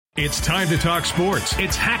It's time to talk sports.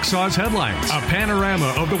 It's Hacksaw's Headlines, a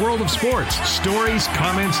panorama of the world of sports, stories,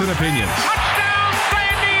 comments, and opinions. Touchdown,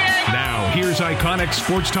 San Diego! Now, here's iconic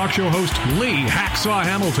sports talk show host Lee Hacksaw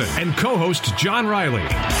Hamilton and co-host John Riley.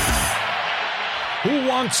 Who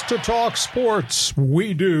wants to talk sports?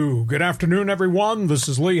 We do. Good afternoon, everyone. This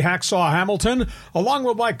is Lee Hacksaw Hamilton, along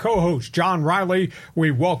with my co-host, John Riley.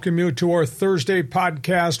 We welcome you to our Thursday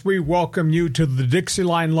podcast. We welcome you to the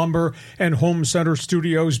Dixieline Lumber and Home Center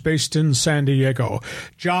Studios based in San Diego.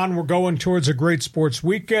 John, we're going towards a great sports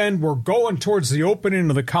weekend. We're going towards the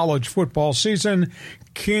opening of the college football season.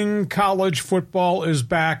 King College football is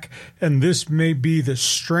back, and this may be the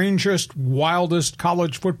strangest, wildest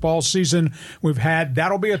college football season we've had.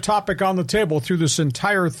 That'll be a topic on the table through this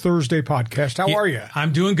entire Thursday podcast. How are you?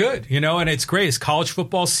 I'm doing good, and it's great. It's college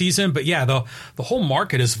football season, but yeah, the whole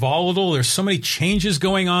market is volatile. There's so many changes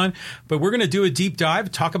going on, but we're going to do a deep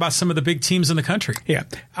dive, talk about some of the big teams in the country. Yeah.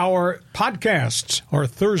 Our podcasts, our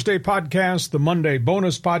Thursday podcast, the Monday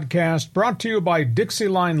bonus podcast, brought to you by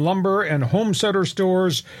Dixieline Lumber and Home Center Stores.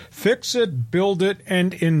 Fix it, build it,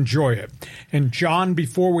 and enjoy it. And John,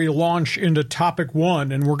 before we launch into topic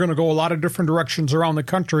one, and we're going to go a lot of different directions around the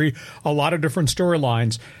country, a lot of different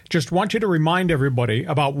storylines, just want you to remind everybody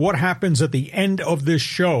about what happens at the end of this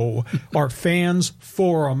show, our fans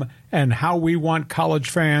forum, and how we want college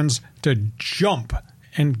fans to jump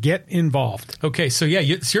and get involved. Okay, so yeah,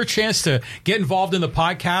 it's your chance to get involved in the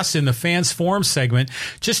podcast in the fans forum segment.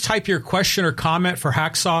 Just type your question or comment for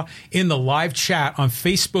Hacksaw in the live chat on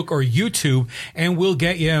Facebook or YouTube, and we'll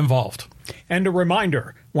get you involved. And a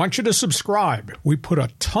reminder, want you to subscribe. We put a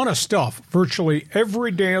ton of stuff virtually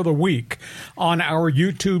every day of the week on our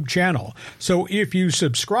YouTube channel. So if you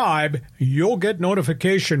subscribe, you'll get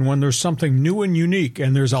notification when there's something new and unique.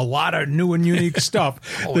 And there's a lot of new and unique stuff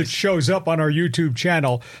that shows up on our YouTube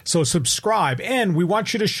channel. So subscribe. And we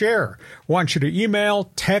want you to share. We want you to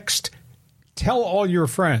email, text, tell all your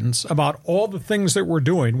friends about all the things that we're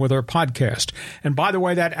doing with our podcast. And by the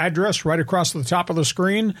way, that address right across the top of the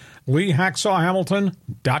screen,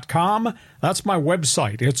 LeeHacksawHamilton.com, that's my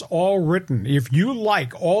website. It's all written. If you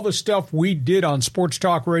like all the stuff we did on Sports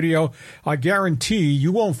Talk Radio, I guarantee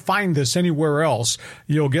you won't find this anywhere else.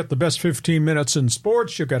 You'll get the best 15 minutes in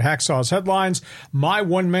sports. You'll get Hacksaw's Headlines, my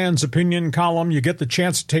one man's opinion column. You get the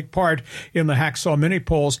chance to take part in the Hacksaw mini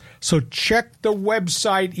polls. So check the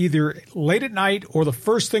website either late at night or the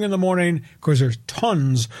first thing in the morning, because there's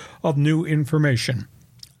tons of new information.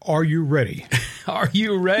 Are you ready? Are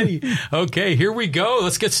you ready? Okay, here we go.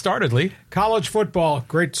 Let's get started, Lee. College football,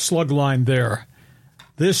 great slug line there.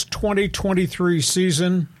 This 2023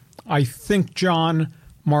 season, I think, John,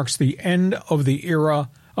 marks the end of the era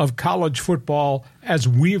of college football as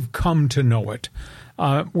we've come to know it.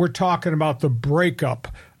 We're talking about the breakup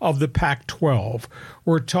of the Pac12.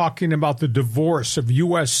 We're talking about the divorce of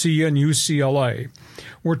USC and UCLA.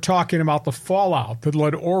 We're talking about the fallout that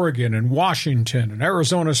led Oregon and Washington and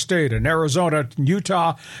Arizona State and Arizona and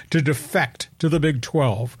Utah to defect to the Big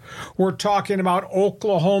 12. We're talking about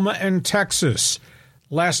Oklahoma and Texas.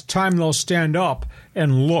 Last time they'll stand up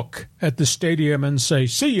and look at the stadium and say,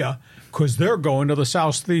 see ya, because they're going to the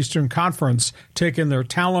Southeastern Conference, taking their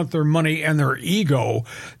talent, their money, and their ego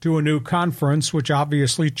to a new conference, which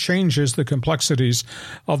obviously changes the complexities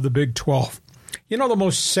of the Big 12. You know, the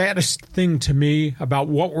most saddest thing to me about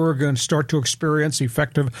what we're going to start to experience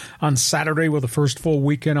effective on Saturday with the first full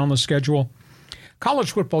weekend on the schedule?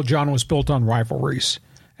 College football, John, was built on rivalries,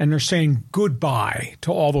 and they're saying goodbye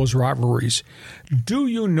to all those rivalries. Do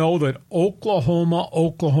you know that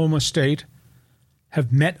Oklahoma State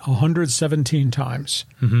have met 117 times?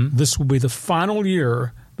 Mm-hmm. This will be the final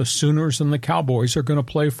year the Sooners and the Cowboys are going to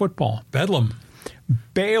play football. Bedlam.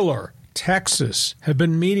 Baylor, Texas have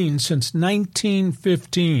been meeting since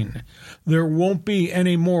 1915. There won't be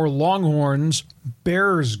any more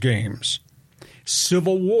Longhorns-Bears games.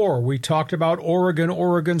 Civil War, we talked about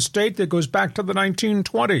Oregon State, that goes back to the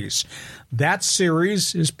 1920s. That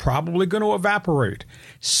series is probably going to evaporate.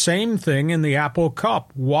 Same thing in the Apple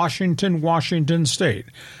Cup, Washington State.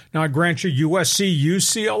 Now, I grant you, USC,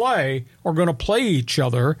 UCLA are going to play each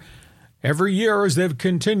other every year as they've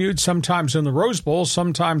continued, sometimes in the Rose Bowl,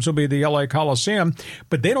 sometimes it'll be the LA Coliseum,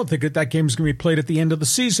 but they don't think that game is going to be played at the end of the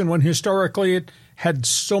season when historically it had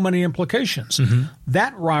so many implications. Mm-hmm.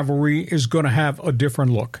 That rivalry is going to have a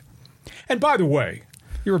different look. And by the way,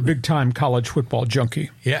 you're a big-time college football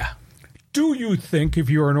junkie. Yeah. Do you think if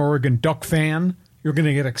you're an Oregon Duck fan, you're going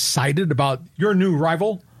to get excited about your new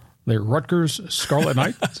rival, the Rutgers Scarlet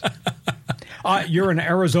Knights? You're an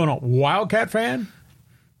Arizona Wildcat fan?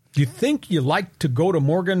 Do you think you like to go to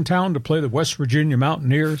Morgantown to play the West Virginia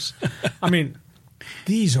Mountaineers? I mean,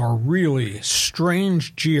 These are really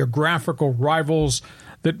strange geographical rivals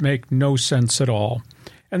that make no sense at all.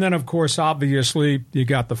 And then, of course, obviously, you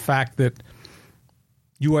got the fact that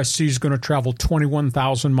USC is going to travel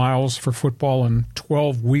 21,000 miles for football in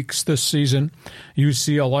 12 weeks this season.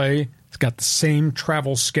 UCLA has got the same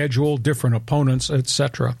travel schedule, different opponents,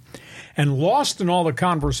 etc. And lost in all the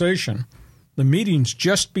conversation, the meetings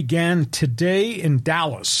just began today in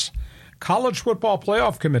Dallas. College Football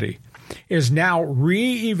Playoff Committee is now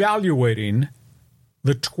re-evaluating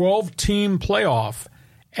the 12-team playoff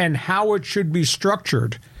and how it should be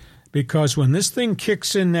structured, because when this thing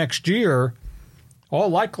kicks in next year, all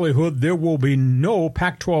likelihood there will be no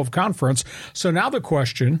Pac-12 conference. So now the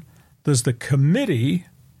question, does the committee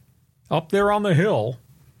up there on the Hill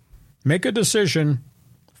make a decision,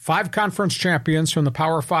 5 conference champions from the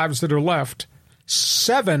Power Fives that are left,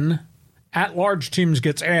 7 at-large teams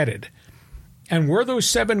gets added? And where are those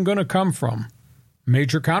 7 going to come from?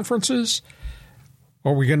 Major conferences?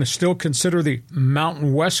 Are we going to still consider the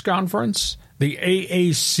Mountain West Conference, the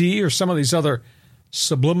AAC, or some of these other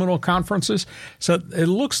subliminal conferences? So it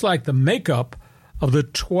looks like the makeup of the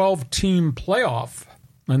 12-team playoff,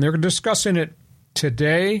 and they're discussing it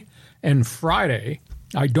today and Friday.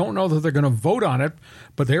 I don't know that they're going to vote on it,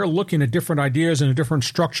 but they're looking at different ideas and a different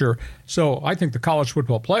structure. So I think the college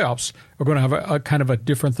football playoffs are going to have a kind of a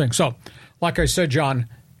different thing. So, like I said, John,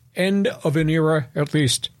 end of an era, at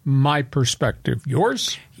least my perspective.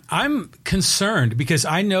 Yours? I'm concerned because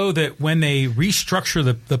I know that when they restructure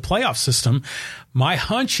the playoff system, my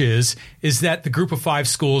hunch is that the group of 5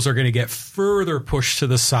 schools are going to get further pushed to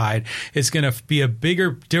the side. It's going to be a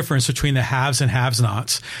bigger difference between the haves and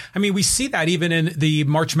have-nots. I mean, we see that even in the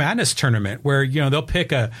March Madness tournament where, they'll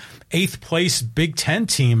pick a 8th place Big Ten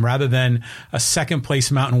team rather than a 2nd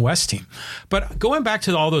place Mountain West team. But going back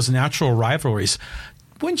to all those natural rivalries,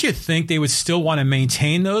 wouldn't you think they would still want to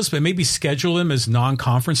maintain those, but maybe schedule them as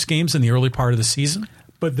non-conference games in the early part of the season?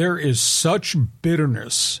 But there is such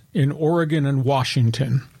bitterness in Oregon and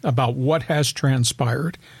Washington about what has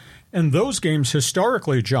transpired. And those games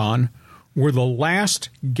historically, John, were the last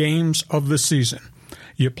games of the season.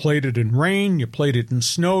 You played it in rain, you played it in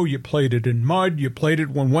snow, you played it in mud, you played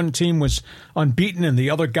it when one team was unbeaten and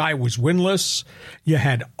the other guy was winless. You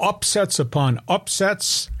had upsets upon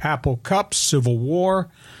upsets, Apple Cup, Civil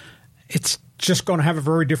War. It's just going to have a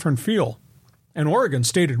very different feel. And Oregon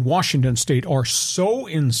State and Washington State are so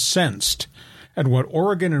incensed at what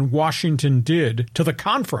Oregon and Washington did to the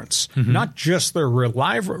conference, not just their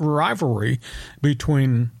rivalry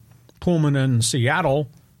between Pullman and Seattle,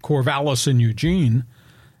 Corvallis and Eugene.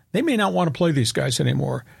 They may not want to play these guys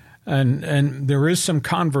anymore. And there is some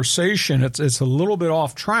conversation, it's a little bit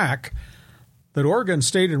off track, that Oregon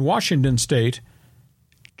State and Washington State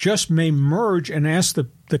just may merge and ask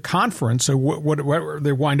the conference, or whatever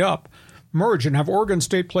they wind up, merge and have Oregon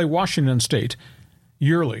State play Washington State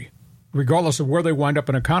yearly, regardless of where they wind up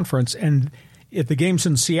in a conference. And if the game's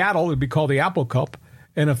in Seattle, it'd be called the Apple Cup.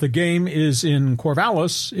 And if the game is in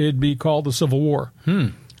Corvallis, it'd be called the Civil War.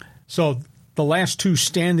 So the last 2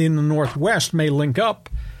 standing in the Northwest may link up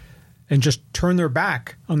and just turn their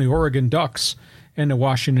back on the Oregon Ducks and the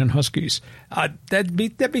Washington Huskies. That'd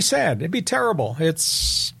be sad. It'd be terrible.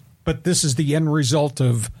 But this is the end result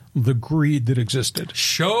of the greed that existed.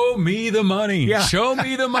 Show me the money. Yeah. Show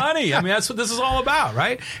me the money. I mean, that's what this is all about,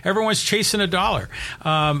 right? Everyone's chasing a dollar.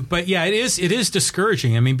 But yeah, it is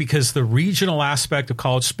discouraging. I mean, because the regional aspect of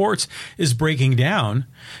college sports is breaking down.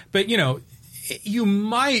 But, you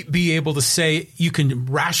might be able to say you can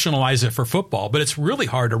rationalize it for football, but it's really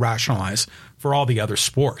hard to rationalize for all the other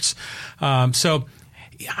sports. So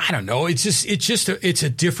I don't know. It's a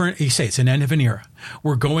different, you say it's an end of an era.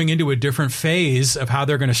 We're going into a different phase of how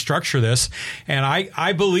they're going to structure this. And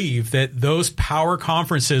I believe that those power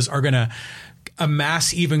conferences are going to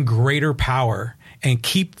amass even greater power and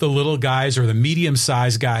keep the little guys or the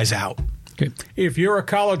medium-sized guys out. Okay. If you're a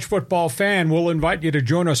college football fan, we'll invite you to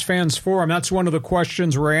join us Fans Forum. That's one of the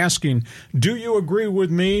questions we're asking. Do you agree with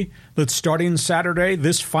me that starting Saturday,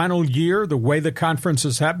 this final year, the way the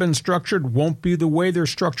conferences have been structured won't be the way they're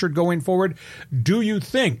structured going forward? Do you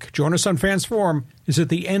think, join us on Fans Forum, is at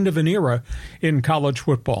the end of an era in college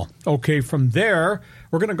football? Okay, from there,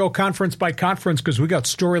 we're going to go conference by conference because we got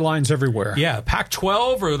storylines everywhere. Yeah,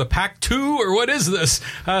 Pac-12 or the Pac-2 or what is this?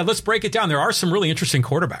 Let's break it down. There are some really interesting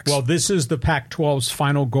quarterbacks. Well, this is the Pac-12's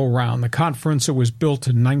final go-round. The conference that was built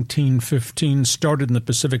in 1915 started in the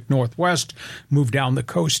Pacific Northwest, moved down the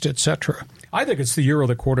coast, etc. I think it's the year of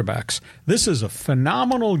the quarterbacks. This is a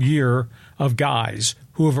phenomenal year of guys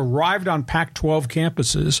who have arrived on Pac-12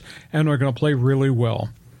 campuses and are going to play really well.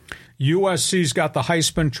 USC's got the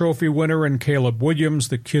Heisman Trophy winner in Caleb Williams.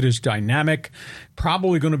 The kid is dynamic,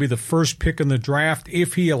 probably going to be the first pick in the draft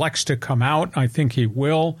if he elects to come out. I think he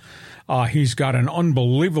will. He's got an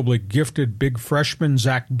unbelievably gifted big freshman,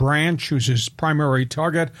 Zach Branch, who's his primary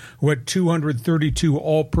target, who had 232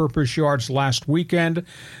 all-purpose yards last weekend.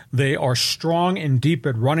 They are strong and deep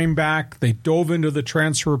at running back. They dove into the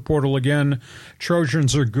transfer portal again.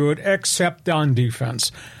 Trojans are good, except on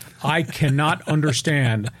defense. I cannot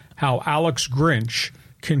understand how Alex Grinch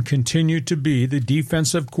can continue to be the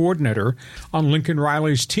defensive coordinator on Lincoln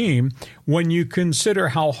Riley's team when you consider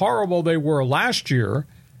how horrible they were last year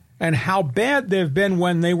and how bad they've been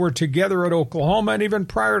when they were together at Oklahoma, and even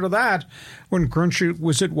prior to that when Grinch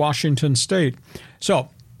was at Washington State. So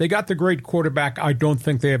they got the great quarterback. I don't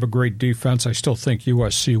think they have a great defense. I still think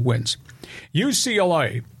USC wins.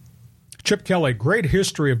 UCLA, Chip Kelly, great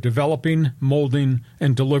history of developing, molding,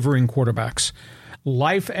 and delivering quarterbacks.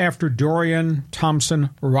 Life after Dorian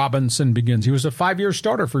Thompson Robinson begins. He was a 5-year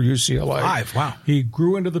starter for UCLA. 5, wow. He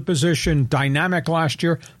grew into the position, dynamic last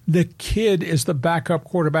year. The kid is the backup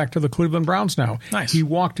quarterback to the Cleveland Browns now. Nice. He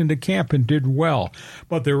walked into camp and did well.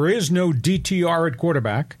 But there is no DTR at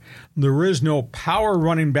quarterback. There is no power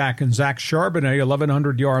running back in Zach Charbonnet,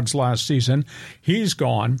 1,100 yards last season. He's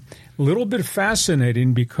gone. A little bit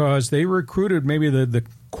fascinating because they recruited maybe the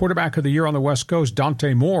quarterback of the year on the West Coast,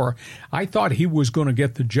 Dante Moore. I thought he was going to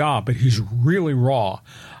get the job, but he's really raw.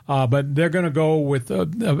 But they're going to go with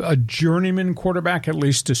a journeyman quarterback, at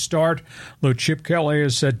least to start. Though Chip Kelly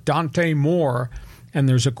has said Dante Moore, and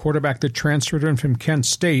there's a quarterback that transferred in from Kent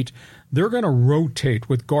State, they're going to rotate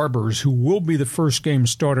with Garbers, who will be the first game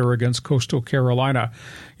starter against Coastal Carolina.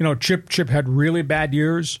 You know, Chip had really bad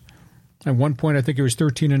years. At one point, I think he was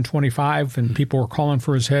 13-25, and people were calling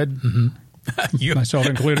for his head. Mm-hmm. Myself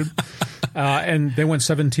included. And they went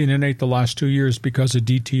 17-8 the last 2 years because of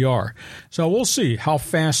DTR. So we'll see how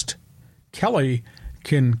fast Kelly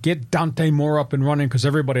can get Dante Moore up and running, because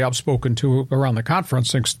everybody I've spoken to around the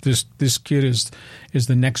conference thinks this kid is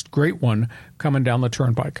the next great one coming down the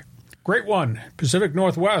turnpike. Great one, Pacific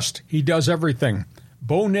Northwest. He does everything.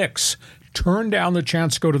 Bo Nix turned down the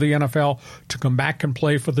chance to go to the NFL to come back and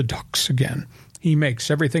play for the Ducks again. He makes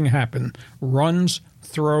everything happen. Runs,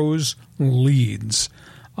 throws, leads.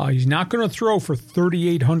 He's not going to throw for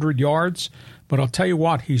 3,800 yards, but I'll tell you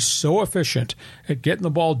what, he's so efficient at getting the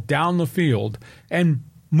ball down the field and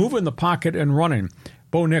moving the pocket and running.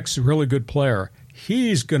 Bo Nix is a really good player.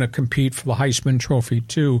 He's going to compete for the Heisman Trophy,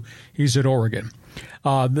 too. He's at Oregon.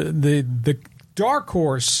 The dark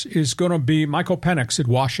horse is going to be Michael Penix at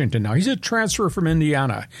Washington. Now, he's a transfer from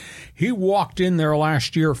Indiana. He walked in there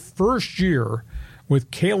last year, first year, with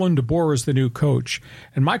Kalen DeBoer as the new coach.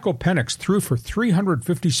 And Michael Penix threw for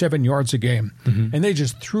 357 yards a game. Mm-hmm. And they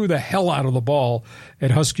just threw the hell out of the ball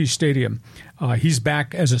at Husky Stadium. He's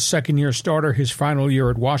back as a second-year starter, his final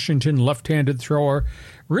year at Washington, left-handed thrower.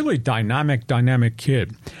 Really dynamic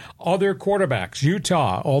kid. Other quarterbacks,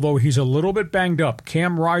 Utah, although he's a little bit banged up.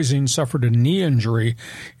 Cam Rising suffered a knee injury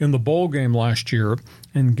in the bowl game last year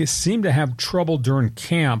and seemed to have trouble during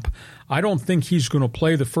camp. I don't think he's going to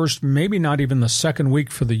play the first, maybe not even the second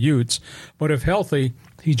week for the Utes. But if healthy,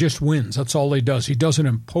 he just wins. That's all he does. He doesn't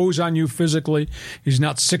impose on you physically. He's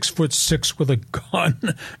not 6'6" with a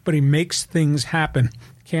gun, but he makes things happen.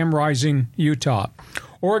 Cam Rising, Utah.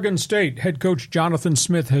 Oregon State head coach Jonathan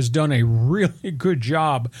Smith has done a really good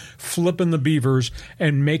job flipping the Beavers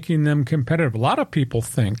and making them competitive. A lot of people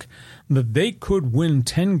think that they could win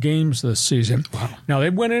 10 games this season. Wow. Now,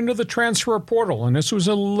 they went into the transfer portal, and this was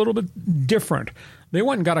a little bit different. They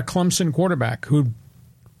went and got a Clemson quarterback who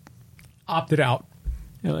opted out.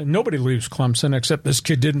 Nobody leaves Clemson except this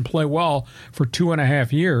kid didn't play well for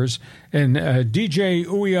 2.5 years. And DJ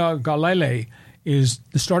Uiagalelei is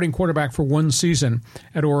the starting quarterback for one season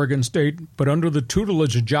at Oregon State, but under the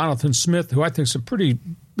tutelage of Jonathan Smith, who I think is a pretty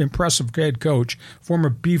impressive head coach, former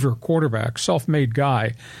Beaver quarterback, self-made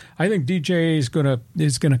guy. I think DJ is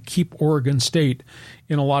going to keep Oregon State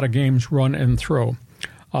in a lot of games, run and throw.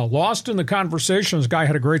 Lost in the conversation, this guy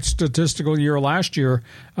had a great statistical year last year,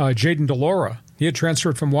 Jaden DeLaura. He had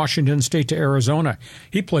transferred from Washington State to Arizona.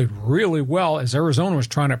 He played really well as Arizona was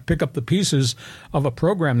trying to pick up the pieces of a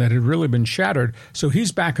program that had really been shattered. So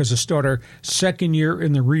he's back as a starter, second year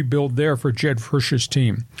in the rebuild there for Jed Frisch's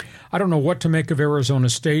team. I don't know what to make of Arizona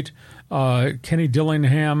State. Kenny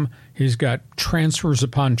Dillingham, he's got transfers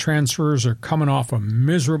upon transfers, are coming off a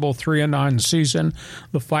miserable 3-9 season,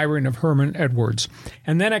 the firing of Herman Edwards.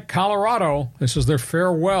 And then at Colorado, this is their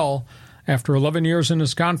farewell after 11 years in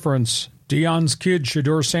this conference. Deion's kid,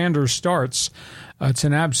 Shedeur Sanders, starts. It's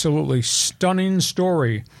an absolutely stunning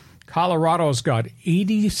story. Colorado's got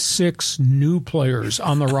 86 new players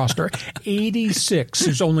on the roster. 86.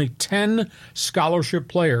 There's only 10 scholarship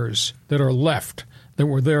players that are left that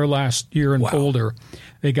were there last year in Boulder.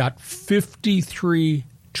 They got 53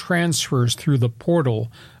 transfers through the portal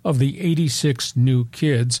of the 86 new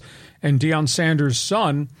kids. And Deion Sanders'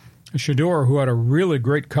 son, Shador, who had a really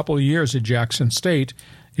great couple of years at Jackson State,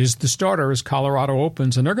 is the starter as Colorado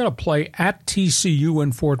opens, and they're going to play at TCU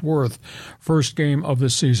in Fort Worth, first game of the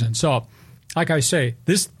season. So, like I say,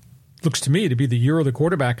 this looks to me to be the year of the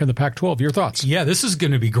quarterback in the Pac-12. Your thoughts? Yeah, this is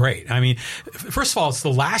going to be great. I mean, first of all, it's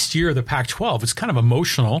the last year of the Pac-12. It's kind of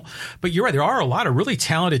emotional, but you're right. There are a lot of really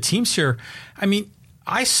talented teams here. I mean,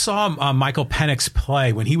 I saw Michael Penix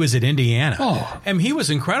play when he was at Indiana, and he was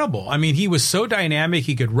incredible. I mean, he was so dynamic.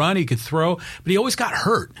 He could run, he could throw, but he always got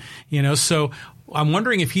hurt, so I'm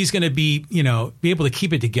wondering if he's going to be able to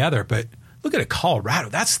keep it together. But look at it, Colorado.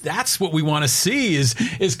 That's what we want to see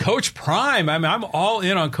is Coach Prime. I mean, I'm all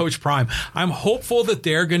in on Coach Prime. I'm hopeful that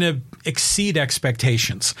they're going to exceed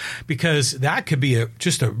expectations, because that could be that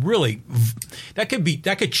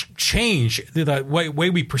could change the way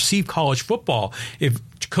we perceive college football if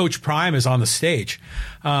Coach Prime is on the stage.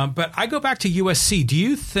 But I go back to USC. Do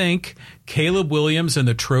you think Caleb Williams and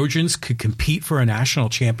the Trojans could compete for a national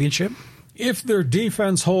championship? If their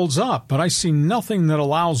defense holds up, but I see nothing that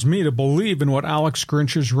allows me to believe in what Alex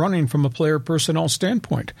Grinch is running from a player personnel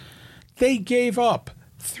standpoint. They gave up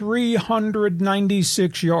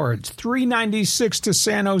 396 yards, 396 to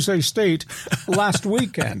San Jose State last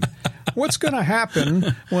weekend. What's going to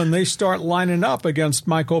happen when they start lining up against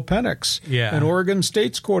Michael Penix and Oregon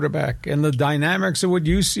State's quarterback, and the dynamics of what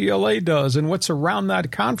UCLA does and what's around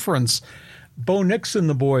that conference? Bo Nix and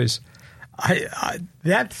the boys.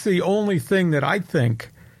 That's the only thing that I think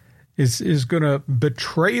is going to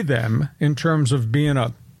betray them in terms of being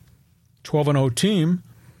a 12-0 team.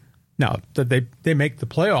 Now, that they make the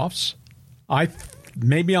playoffs.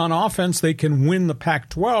 Maybe on offense they can win the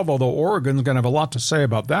Pac-12, although Oregon's going to have a lot to say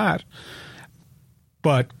about that.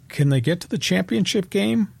 But can they get to the championship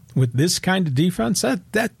game with this kind of defense?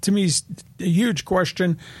 That to me is a huge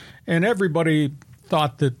question, and everybody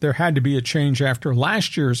thought that there had to be a change after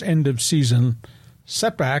last year's end-of-season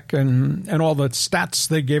setback and all the stats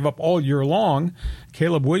they gave up all year long.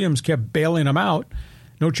 Caleb Williams kept bailing them out.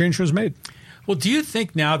 No change was made. Well, do you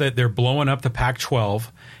think now that they're blowing up the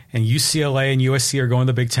Pac-12 and UCLA and USC are going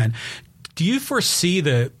to the Big Ten, do you foresee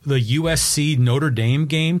the USC Notre Dame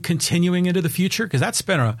game continuing into the future? Because that's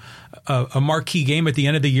been a marquee game at the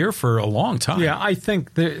end of the year for a long time. Yeah, I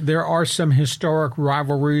think there are some historic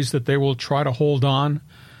rivalries that they will try to hold on.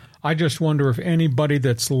 I just wonder if anybody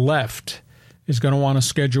that's left is going to want to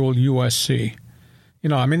schedule USC.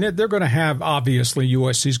 I mean, they're going to have, obviously,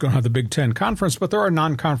 USC's going to have the Big Ten Conference, but there are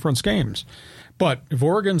non-conference games. But if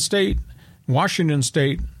Oregon State, Washington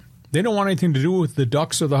State, they don't want anything to do with the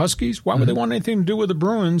Ducks or the Huskies, why would they want anything to do with the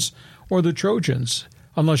Bruins or the Trojans?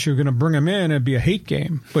 Unless you're going to bring them in, it'd be a hate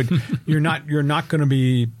game. But you're not going to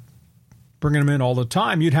be bringing them in all the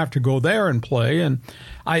time. You'd have to go there and play. And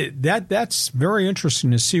that's very interesting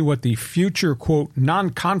to see what the future, quote,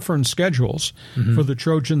 non-conference schedules for the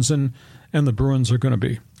Trojans and the Bruins are going to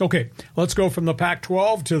be. Okay, let's go from the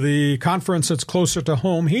Pac-12 to the conference that's closer to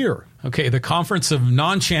home here. Okay, the conference of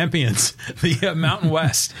non-champions, the Mountain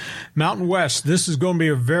West. Mountain West, this is going to be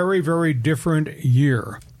a very, very different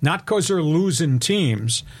year. Not because they're losing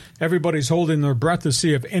teams. Everybody's holding their breath to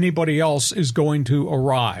see if anybody else is going to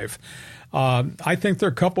arrive. I think there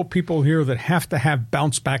are a couple people here that have to have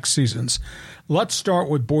bounce-back seasons. Let's start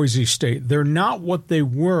with Boise State. They're not what they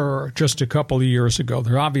were just a couple of years ago.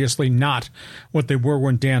 They're obviously not what they were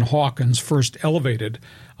when Dan Hawkins first elevated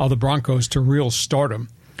the Broncos to real stardom.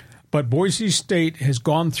 But Boise State has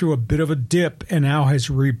gone through a bit of a dip and now has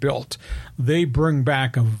rebuilt. They bring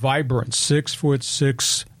back a vibrant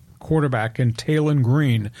 6'6" quarterback in Talon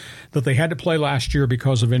Green that they had to play last year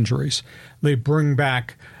because of injuries. They bring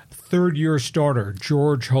back third-year starter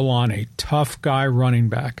George Holani, tough guy running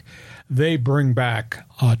back. They bring back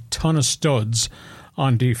a ton of studs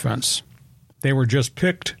on defense. They were just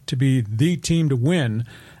picked to be the team to win,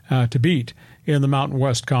 to beat in the Mountain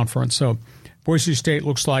West Conference. So Boise State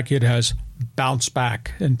looks like it has bounced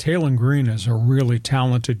back, and Talon Green is a really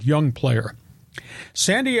talented young player.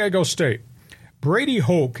 San Diego State. Brady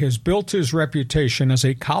Hoke has built his reputation as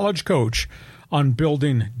a college coach on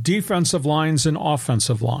building defensive lines and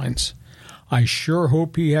offensive lines. I sure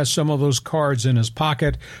hope he has some of those cards in his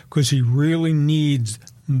pocket, because he really needs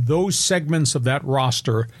those segments of that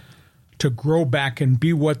roster to grow back and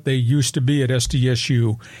be what they used to be at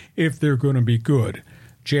SDSU if they're going to be good.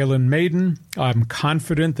 Jalen Maiden, I'm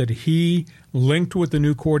confident that he, linked with the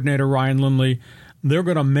new coordinator, Ryan Lindley, they're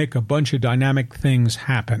going to make a bunch of dynamic things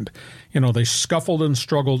happen. They scuffled and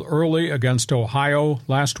struggled early against Ohio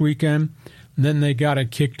last weekend, and then they got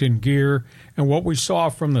it kicked in gear. And what we saw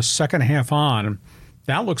from the second half on,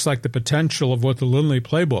 that looks like the potential of what the Lindley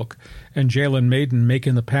playbook and Jalen Maiden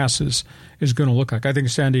making the passes is going to look like. I think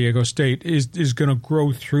San Diego State is going to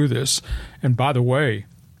grow through this. And by the way,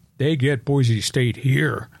 they get Boise State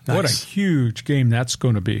here. Nice. What a huge game that's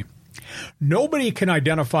going to be. Nobody can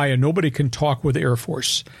identify and nobody can talk with Air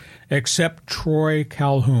Force except Troy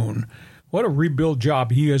Calhoun. What a rebuild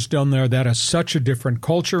job he has done there. That is such a different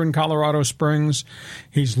culture in Colorado Springs.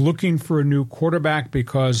 He's looking for a new quarterback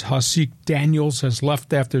because Hasik Daniels has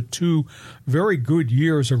left after 2 very good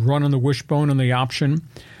years of running the wishbone and the option.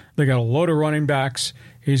 They got a load of running backs.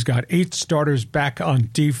 He's got 8 starters back on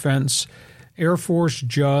defense. Air Force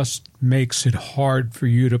just makes it hard for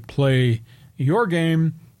you to play your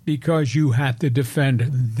game because you have to defend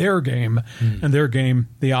their game, and their game,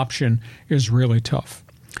 the option, is really tough.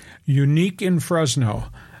 Unique in Fresno,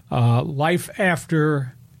 life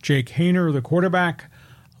after Jake Haener, the quarterback,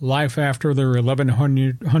 life after their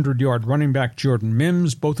 1,100-yard running back Jordan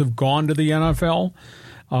Mims. Both have gone to the NFL.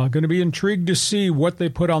 Going to be intrigued to see what they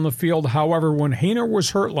put on the field. However, when Haener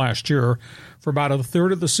was hurt last year for about a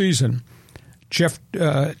third of the season,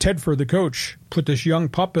 Tedford, the coach, put this young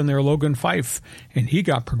pup in there, Logan Fife, and he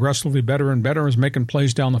got progressively better and better as making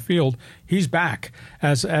plays down the field. He's back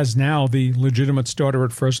as now the legitimate starter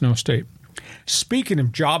at Fresno State. Speaking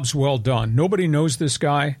of jobs well done, nobody knows this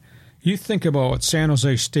guy. You think about what San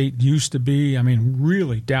Jose State used to be,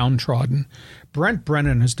 really downtrodden. Brent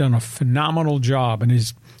Brennan has done a phenomenal job, and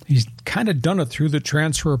he's kind of done it through the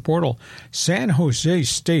transfer portal. San Jose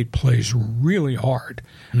State plays really hard,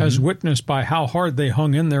 as witnessed by how hard they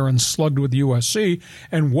hung in there and slugged with USC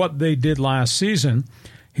and what they did last season.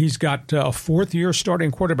 He's got a fourth-year starting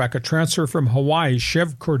quarterback, a transfer from Hawaii,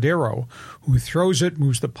 Chev Cordero, who throws it,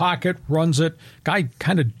 moves the pocket, runs it. Guy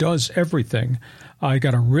kind of does everything. He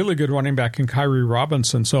got a really good running back in Kyrie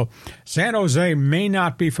Robinson. So San Jose may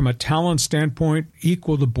not be, from a talent standpoint,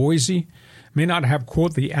 equal to Boise. May not have,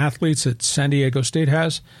 quote, the athletes that San Diego State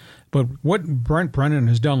has. But what Brent Brennan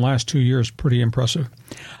has done last 2 years is pretty impressive.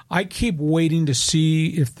 I keep waiting to see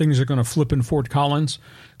if things are going to flip in Fort Collins.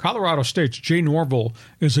 Colorado State's Jay Norville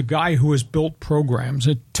is a guy who has built programs.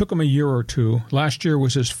 It took him a year or two. Last year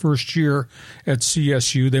was his first year at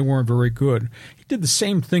CSU. They weren't very good. He did the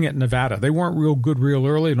same thing at Nevada. They weren't real good real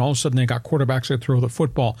early, and all of a sudden they got quarterbacks that throw the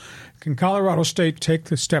football. Can Colorado State take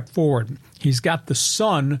the step forward? He's got the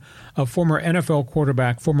son of former NFL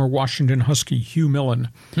quarterback, former Washington Husky Hugh Millen.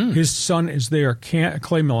 His son is there,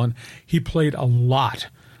 Clay Millen. He played a lot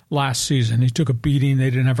last season. He took a beating. They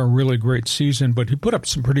didn't have a really great season, but he put up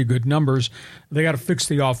some pretty good numbers. They got to fix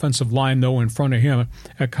the offensive line, though, in front of him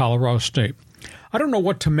at Colorado State. I don't know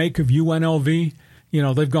what to make of UNLV.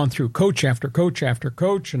 They've gone through coach after coach after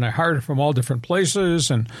coach, and they hired from all different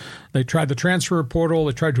places, and they tried the transfer portal.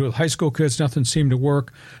 They tried to with high school kids. Nothing seemed to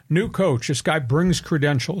work. New coach. This guy brings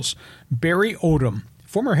credentials. Barry Odom,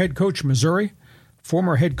 former head coach Missouri,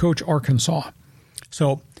 former head coach Arkansas.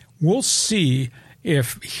 So we'll see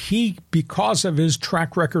if he, because of his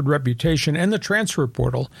track record, reputation, and the transfer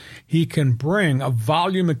portal, he can bring a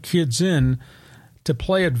volume of kids in to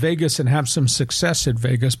play at Vegas and have some success at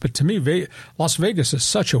Vegas. But to me, Las Vegas is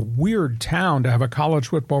such a weird town to have a college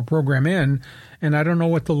football program in, and I don't know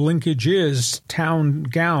what the linkage is, town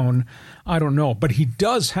gown, I don't know. But he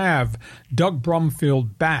does have Doug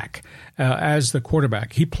Brumfield back as the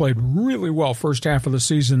quarterback. He played really well first half of the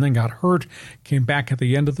season, then got hurt, came back at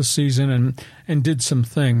the end of the season and did some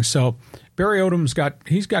things. So Barry Odom's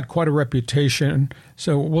got quite a reputation,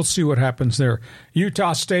 so we'll see what happens there.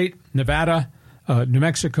 Utah State, Nevada, New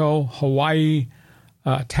Mexico, Hawaii,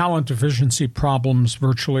 talent deficiency problems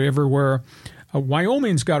virtually everywhere.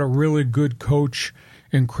 Wyoming's got a really good coach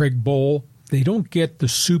in Craig Bowl. They don't get the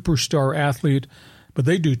superstar athlete, but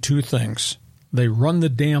they do two things. They run the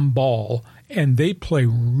damn ball, and they play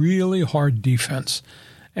really hard defense.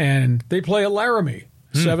 And they play at Laramie,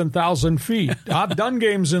 7,000 feet. I've done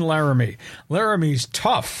games in Laramie. Laramie's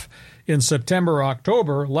tough in September,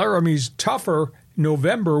 October. Laramie's tougher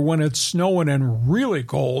November when it's snowing and really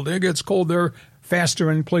cold. It gets cold there faster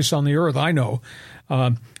than any place on the earth, I know.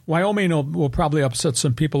 Wyoming will probably upset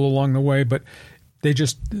some people along the way, but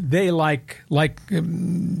They like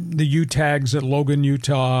the U-Tags at Logan,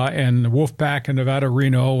 Utah, and the Wolfpack in Nevada,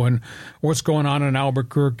 Reno, and what's going on in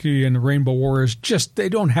Albuquerque and the Rainbow Warriors. Just they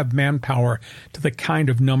don't have manpower to the kind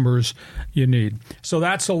of numbers you need. So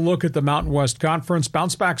that's a look at the Mountain West Conference.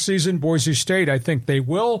 Bounce back season, Boise State, I think they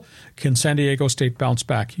will. Can San Diego State bounce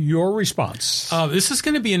back? Your response? This is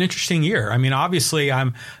going to be an interesting year. I mean, obviously,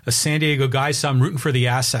 I'm a San Diego guy, so I'm rooting for the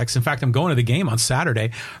Aztecs. In fact, I'm going to the game on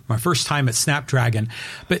Saturday, my first time at Snapdragon.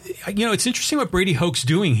 But, it's interesting what Brady Hoke's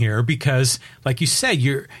doing here because, like you said,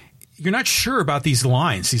 you're not sure about these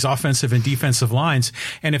lines, these offensive and defensive lines,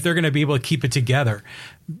 and if they're going to be able to keep it together.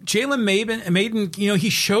 Jalen Maiden, he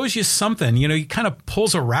shows you something. He kind of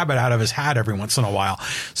pulls a rabbit out of his hat every once in a while.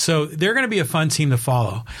 So they're going to be a fun team to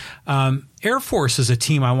follow. Air Force is a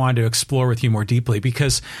team I wanted to explore with you more deeply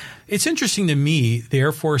because it's interesting to me, the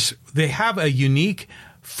Air Force, they have a unique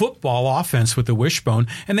football offense with the wishbone,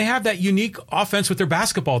 and they have that unique offense with their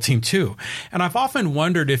basketball team too. And I've often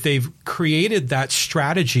wondered if they've created that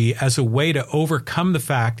strategy as a way to overcome the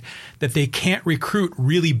fact that they can't recruit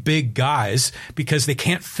really big guys because they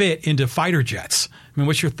can't fit into fighter jets. I mean,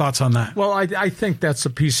 what's your thoughts on that? Well, I think that's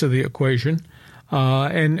a piece of the equation.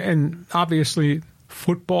 And obviously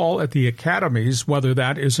football at the academies, whether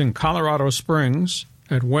that is in Colorado Springs,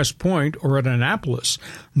 at West Point, or at Annapolis,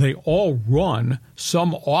 they all run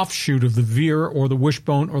some offshoot of the veer or the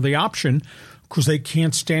wishbone or the option because they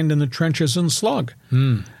can't stand in the trenches and slug.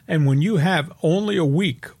 And when you have only a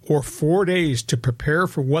week or 4 days to prepare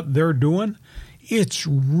for what they're doing, it's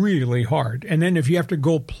really hard. And then if you have to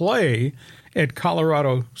go play at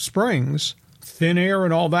Colorado Springs, thin air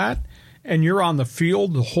and all that, and you're on the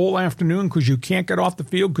field the whole afternoon because you can't get off the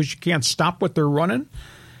field because you can't stop what they're running,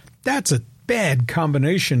 that's a bad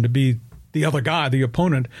combination to be the other guy, the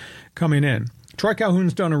opponent, coming in. Troy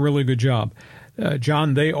Calhoun's done a really good job.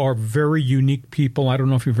 John, they are very unique people. I don't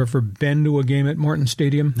know if you've ever been to a game at Martin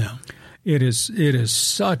Stadium. No. It is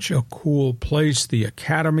such a cool place. The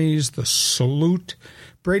academies, the salute.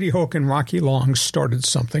 Brady Hoke and Rocky Long started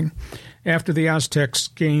something. After the Aztecs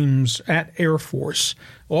games at Air Force,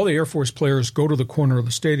 all the Air Force players go to the corner of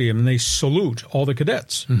the stadium and they salute all the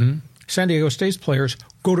cadets. Mm-hmm. San Diego State's players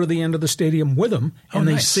go to the end of the stadium with them, and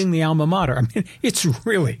they sing the alma mater. I mean, it's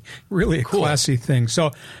really, really a classy thing.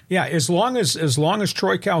 So, yeah, as long as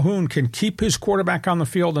Troy Calhoun can keep his quarterback on the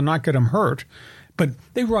field and not get him hurt, but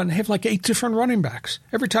they have like 8 different running backs.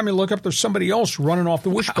 Every time you look up, there's somebody else running off the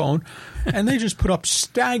wishbone, and they just put up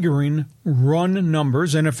staggering run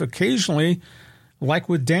numbers. And if occasionally, like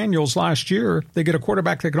with Daniels last year, they get a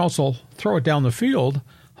quarterback that can also throw it down the field,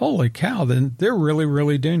 holy cow, then they're really,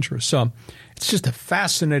 really dangerous. So it's just a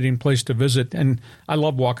fascinating place to visit, and I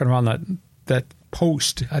love walking around that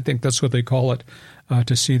post. I think that's what they call it,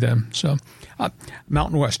 to see them. So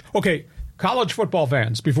Mountain West. Okay, college football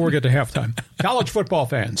fans, before we get to halftime. College football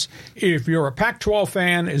fans, if you're a Pac-12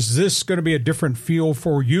 fan, is this going to be a different feel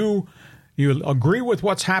for you? You agree with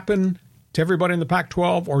what's happened to everybody in the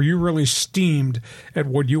Pac-12, or are you really steamed at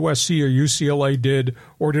what USC or UCLA did,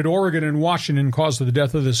 or did Oregon and Washington cause the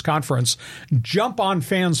death of this conference? Jump on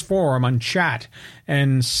Fans Forum on chat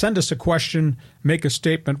and send us a question, make a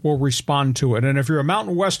statement, we'll respond to it. And if you're a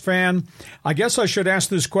Mountain West fan, I guess I should ask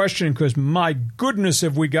this question because, my goodness,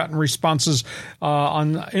 have we gotten responses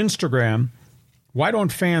on Instagram. Why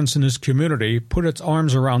don't fans in this community put its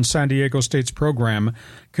arms around San Diego State's program,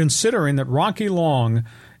 considering that Rocky Long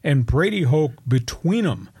and Brady Hoke, between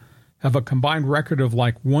them, have a combined record of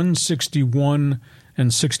like 161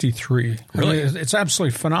 and 63. Really? I mean, it's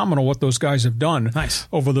absolutely phenomenal what those guys have done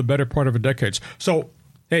over the better part of a decade. So,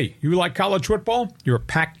 hey, you like college football? You're a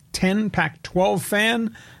Pac-10, Pac-12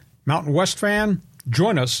 fan, Mountain West fan?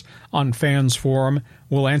 Join us on Fans Forum.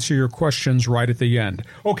 We'll answer your questions right at the end.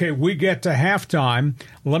 Okay, we get to halftime.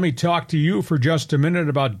 Let me talk to you for just a minute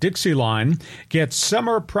about Dixieline. Get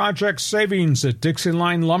summer project savings at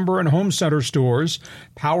Dixieline Lumber and Home Center stores.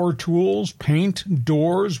 Power tools, paint,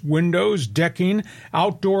 doors, windows, decking,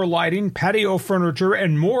 outdoor lighting, patio furniture,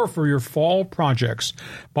 and more for your fall projects.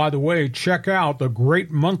 By the way, check out the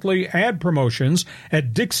great monthly ad promotions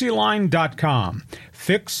at Dixieline.com.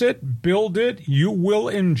 Fix it, build it, you will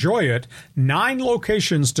enjoy it. 9 locations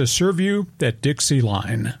to serve you at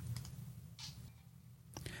Dixieline.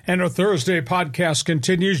 And our Thursday podcast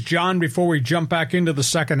continues. John, before we jump back into the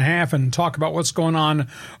second half and talk about what's going on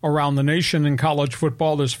around the nation in college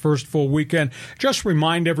football this first full weekend, just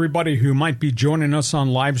remind everybody who might be joining us on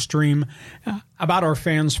live stream, about our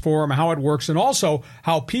fans forum, how it works, and also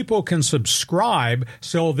how people can subscribe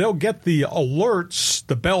so they'll get the alerts,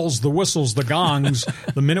 the bells, the whistles, the gongs,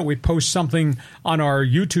 the minute we post something on our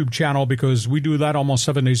YouTube channel, because we do that almost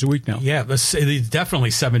 7 days a week now. Yeah,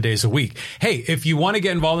 definitely 7 days a week. Hey, if you want to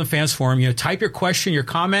get involved in Fans Forum, type your question, your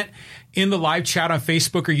comment in the live chat on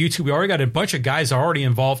Facebook or YouTube. We already got a bunch of guys already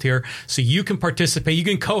involved here, so you can participate. You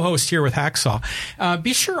can co-host here with Hacksaw.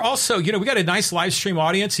 Be sure also, we got a nice live stream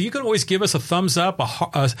audience, so you can always give us a thumbs up, the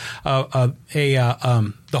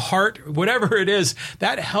heart, whatever it is.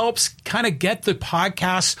 That helps kind of get the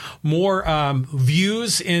podcast more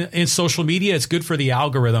views in social media. It's good for the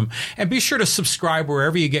algorithm. And be sure to subscribe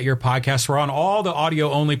wherever you get your podcasts. We're on all the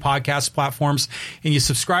audio-only podcast platforms. And you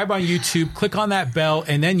subscribe on YouTube, click on that bell,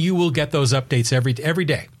 and then you will get those updates every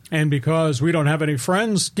day. And because we don't have any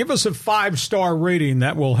friends, give us a 5-star rating.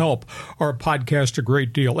 That will help our podcast a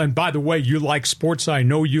great deal. And by the way, you like sports. I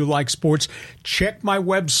know you like sports. Check my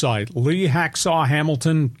website,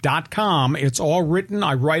 LeeHacksawHamilton.com. It's all written.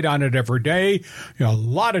 I write on it every day. A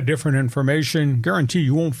lot of different information. Guarantee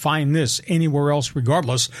you won't find this anywhere else,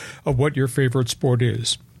 regardless of what your favorite sport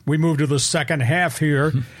is. We move to the second half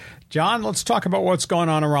here. John, let's talk about what's going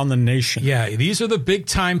on around the nation. Yeah, these are the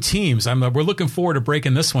big-time teams. We're looking forward to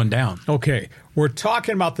breaking this one down. Okay, we're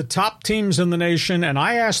talking about the top teams in the nation, and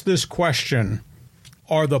I asked this question,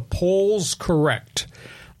 are the polls correct?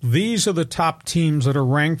 These are the top teams that are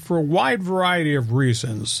ranked for a wide variety of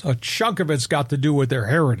reasons. A chunk of it's got to do with their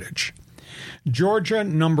heritage. Georgia,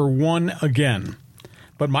 number 1 again.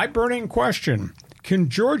 But my burning question, can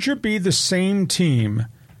Georgia be the same team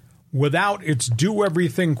without its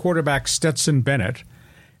do-everything quarterback Stetson Bennett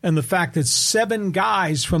and the fact that 7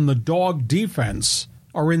 guys from the dog defense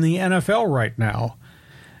are in the NFL right now?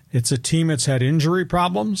 It's a team that's had injury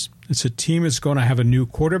problems. It's a team that's going to have a new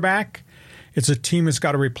quarterback. It's a team that's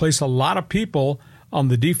got to replace a lot of people on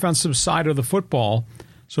the defensive side of the football.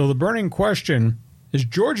 So the burning question, is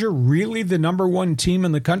Georgia really the number 1 team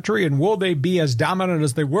in the country, and will they be as dominant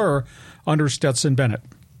as they were under Stetson Bennett?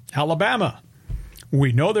 Alabama.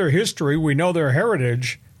 We know their history, we know their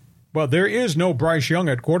heritage, but there is no Bryce Young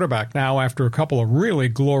at quarterback now after a couple of really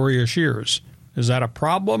glorious years. Is that a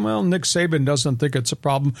problem? Well, Nick Saban doesn't think it's a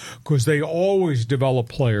problem because they always develop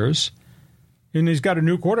players, and he's got a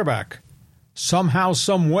new quarterback. Somehow,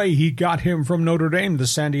 some way, he got him from Notre Dame, the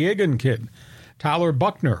San Diegan kid, Tyler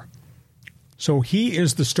Buckner. So he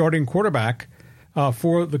is the starting quarterback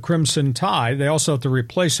for the Crimson Tide. They also have to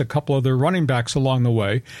replace a couple of their running backs along the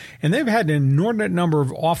way. And they've had an inordinate number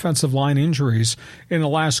of offensive line injuries in the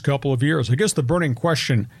last couple of years. I guess the burning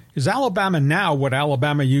question, is Alabama now what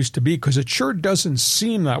Alabama used to be? Because it sure doesn't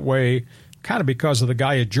seem that way, kind of because of the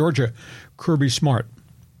guy at Georgia, Kirby Smart.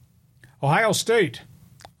 Ohio State,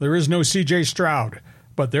 there is no C.J. Stroud,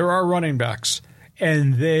 but there are running backs.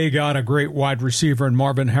 And they got a great wide receiver in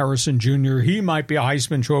Marvin Harrison Jr. He might be a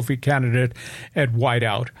Heisman Trophy candidate at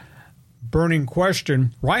wideout. Burning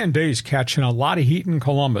question, Ryan Day's catching a lot of heat in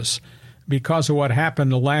Columbus because of what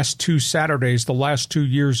happened the last 2 Saturdays, the last 2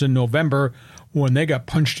 years in November when they got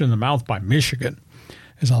punched in the mouth by Michigan.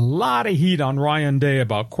 There's a lot of heat on Ryan Day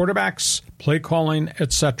about quarterbacks, play calling,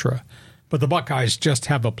 etc. But the Buckeyes just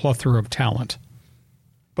have a plethora of talent.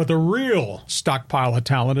 But the real stockpile of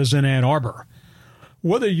talent is in Ann Arbor.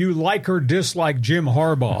 Whether you like or dislike Jim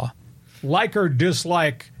Harbaugh, like or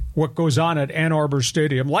dislike what goes on at Ann Arbor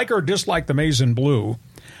Stadium, like or dislike the Maize and Blue,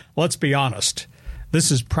 let's be honest. This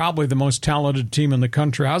is probably the most talented team in the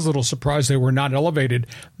country. I was a little surprised they were not elevated,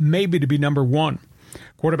 maybe to be number 1.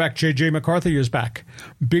 Quarterback J.J. McCarthy is back.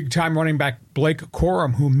 Big-time running back Blake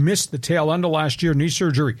Corum, who missed the tail end of last year, knee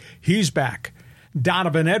surgery, he's back.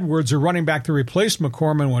 Donovan Edwards, a running back to replace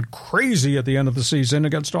McCormick, went crazy at the end of the season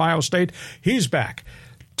against Ohio State. He's back.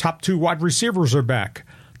 Top 2 wide receivers are back.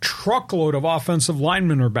 Truckload of offensive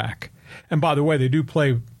linemen are back. And by the way, they do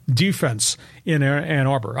play defense in Ann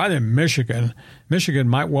Arbor. I think Michigan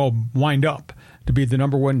might well wind up to be the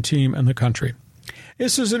number 1 team in the country.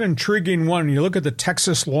 This is an intriguing one. You look at the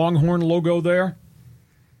Texas Longhorn logo there.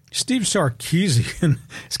 Steve Sarkisian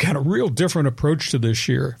has got a real different approach to this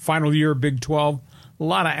year. Final year of Big 12, a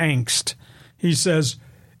lot of angst. He says,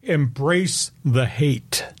 embrace the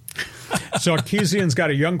hate. Sarkisian's got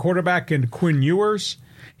a young quarterback in Quinn Ewers.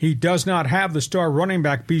 He does not have the star running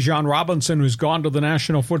back Bijan Robinson, who's gone to the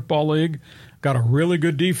National Football League. Got a really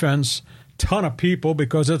good defense, ton of people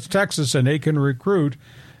because it's Texas and they can recruit.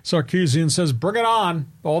 Sarkisian says, bring it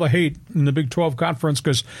on, all the hate in the Big 12 Conference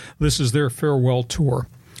because this is their farewell tour.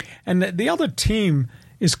 And the other team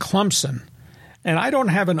is Clemson. And I don't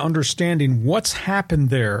have an understanding what's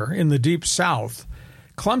happened there in the Deep South.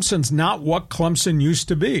 Clemson's not what Clemson used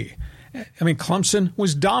to be. I mean, Clemson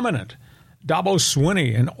was dominant. Dabo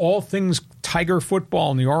Swinney and all things Tiger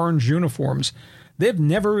football in the orange uniforms. They've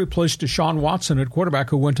never replaced Deshaun Watson at quarterback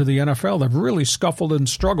who went to the NFL. They've really scuffled and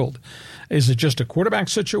struggled. Is it just a quarterback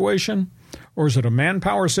situation? Or is it a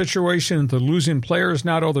manpower situation? They're losing players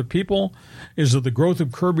now to other people? Is it the growth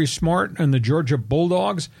of Kirby Smart and the Georgia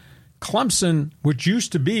Bulldogs? Clemson, which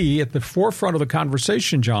used to be at the forefront of the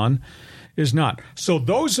conversation, John, is not. So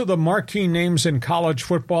those are the marquee names in college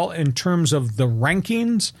football in terms of the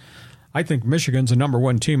rankings. I think Michigan's the number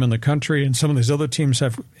one team in the country, and some of these other teams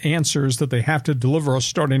have answers that they have to deliver us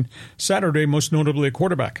starting Saturday, most notably a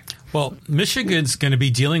quarterback. Well, Michigan's going to be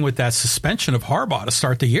dealing with that suspension of Harbaugh to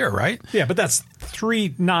start the year, right? Yeah, but that's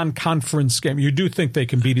 3 non-conference games. You do think they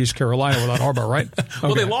can beat East Carolina without Harbaugh, right? Okay.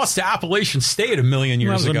 Well, they lost to Appalachian State a million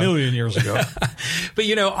years ago. That was a million years ago. But,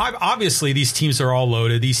 obviously these teams are all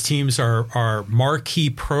loaded. These teams are marquee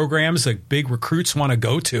programs that big recruits want to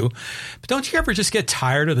go to. But don't you ever just get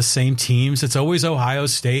tired of the same teams? It's always Ohio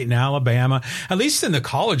State and Alabama, at least in the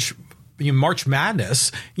college March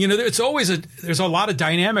Madness, it's always there's a lot of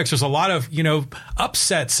dynamics. There's a lot of,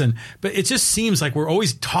 upsets. But it just seems like we're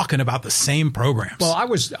always talking about the same programs. Well,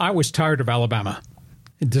 I was tired of Alabama.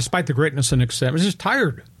 Despite the greatness of Nick Saban, I was just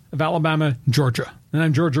tired of Alabama, Georgia. And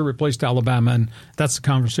then Georgia replaced Alabama, and that's the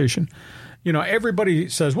conversation. Everybody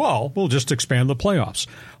says, well, we'll just expand the playoffs.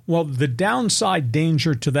 Well, the downside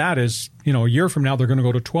danger to that is, a year from now, they're going to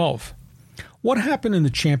go to 12. What happened in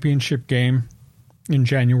the championship game in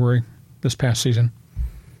January this past season?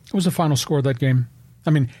 What was the final score of that game?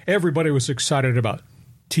 I mean, everybody was excited about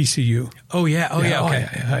TCU. Oh, yeah.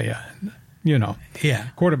 Okay. Yeah. Yeah.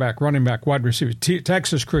 Quarterback, running back, wide receiver.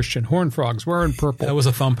 Texas Christian, Horned Frogs, wearing purple. That was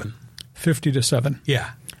a thumping. 50-7.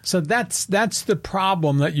 Yeah. So that's the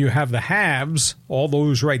problem, that you have the haves, all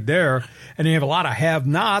those right there, and you have a lot of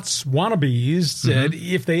have-nots, wannabes. Mm-hmm.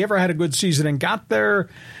 If they ever had a good season and got there,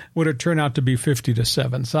 would it turn out to be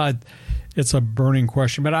 50-7? So it's a burning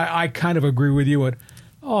question. But I kind of agree with you.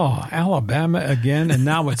 Alabama again, and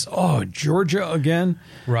now it's, Georgia again.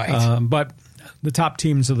 Right. But the top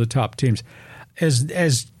teams are the top teams.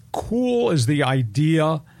 As cool as the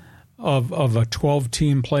idea of a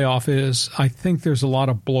 12-team playoff is, I think there's a lot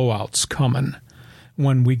of blowouts coming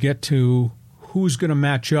when we get to who's going to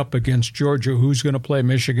match up against Georgia, who's going to play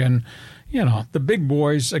Michigan. The big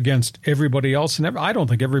boys against everybody else. And I don't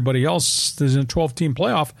think everybody else that's in a 12-team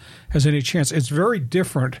playoff has any chance. It's very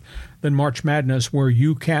different than March Madness, where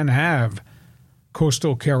you can have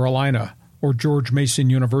Coastal Carolina or George Mason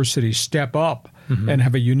University step up and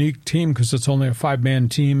have a unique team because it's only a 5-man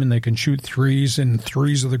team and they can shoot threes, and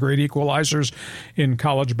threes are the great equalizers in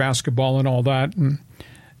college basketball and all that. And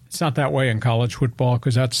it's not that way in college football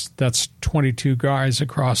because that's 22 guys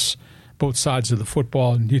across both sides of the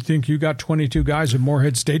football. And do you think you got 22 guys at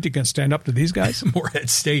Morehead State that can stand up to these guys? Morehead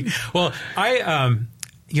State. Well,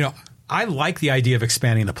 I like the idea of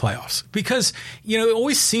expanding the playoffs because, it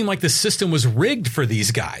always seemed like the system was rigged for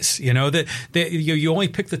these guys, that you only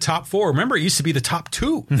pick the top 4. Remember, it used to be the top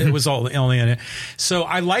 2 that was only in it. So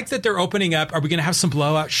I like that they're opening up. Are we going to have some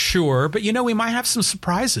blowouts? Sure. But, we might have some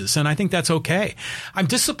surprises, and I think that's okay. I'm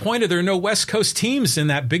disappointed there are no West Coast teams in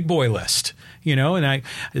that big boy list. And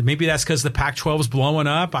maybe that's because the Pac-12 is blowing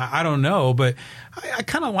up. I don't know, but I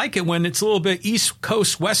kind of like it when it's a little bit East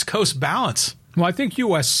Coast, West Coast balance. Well, I think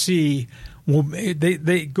USC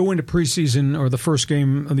they go into preseason or the first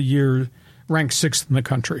game of the year ranked 6th in the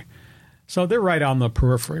country, so they're right on the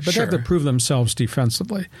periphery. But Sure. They have to prove themselves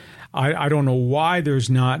defensively. I don't know why there's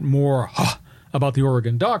not more about the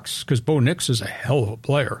Oregon Ducks, because Bo Nix is a hell of a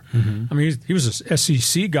player. Mm-hmm. I mean, he was an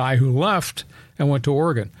SEC guy who left and went to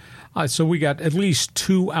Oregon. So we got at least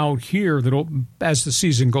 2 out here that, as the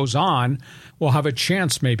season goes on, will have a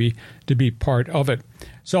chance maybe to be part of it.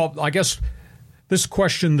 So I guess this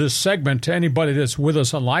segment, to anybody that's with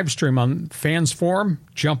us on live stream on Fans Forum,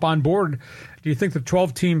 jump on board. Do you think the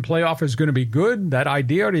 12-team playoff is going to be good, that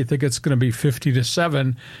idea, or do you think it's going to be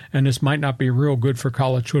 50-7, and this might not be real good for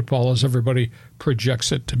college football as everybody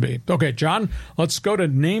projects it to be? Okay, John, let's go to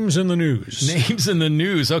names in the news. Names in the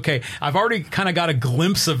news. Okay, I've already kind of got a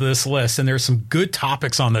glimpse of this list, and there's some good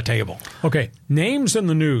topics on the table. Okay, names in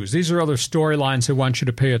the news. These are other storylines I want you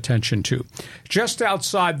to pay attention to. Just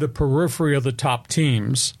outside the periphery of the top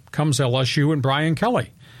teams comes LSU and Brian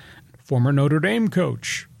Kelly, former Notre Dame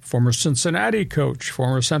coach, former Cincinnati coach,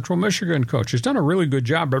 former Central Michigan coach. He's done a really good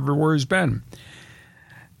job everywhere he's been.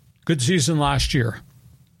 Good season last year.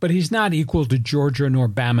 But he's not equal to Georgia nor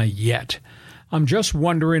Bama yet. I'm just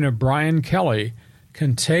wondering if Brian Kelly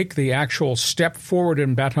can take the actual step forward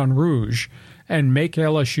in Baton Rouge and make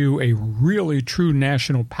LSU a really true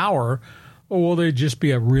national power, or will they just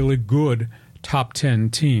be a really good top 10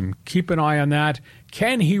 team? Keep an eye on that.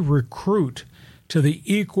 Can he recruit to the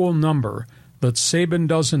equal number that Saban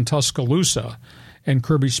does in Tuscaloosa and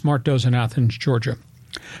Kirby Smart does in Athens, Georgia?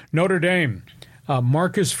 Notre Dame,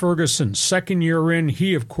 Marcus Ferguson, second year in.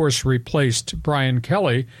 He, of course, replaced Brian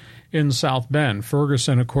Kelly in South Bend.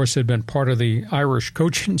 Ferguson, of course, had been part of the Irish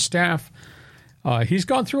coaching staff. He's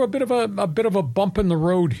gone through a bit of a bump in the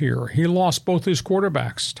road here. He lost both his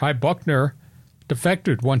quarterbacks. Ty Buckner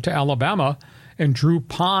defected, went to Alabama, and Drew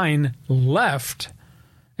Pine left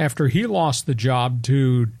after he lost the job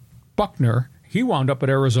to Buckner. He wound up at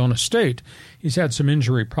Arizona State. He's had some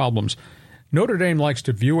injury problems. Notre Dame likes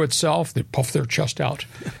to view itself, they puff their chest out,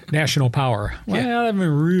 national power. Well, they haven't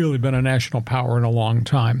really been a national power in a long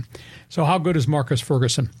time. So how good is Marcus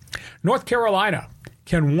Ferguson? North Carolina,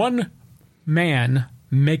 can one man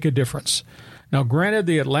make a difference? Now, granted,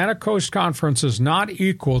 the Atlantic Coast Conference is not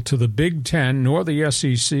equal to the Big Ten nor the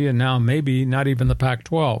SEC, and now maybe not even the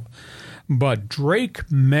Pac-12. But Drake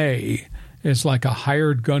May is like a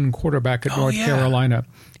hired gun quarterback at North Carolina.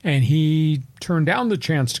 And he turned down the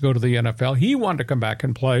chance to go to the NFL. He wanted to come back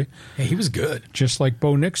and play. Yeah, he was good. Just like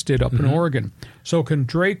Bo Nix did up in Oregon. So can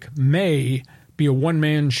Drake May be a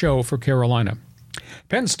one-man show for Carolina?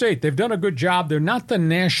 Penn State, they've done a good job. They're not the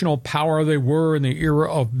national power they were in the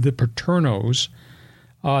era of the Paternos.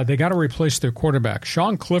 They got to replace their quarterback.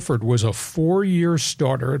 Sean Clifford was a 4-year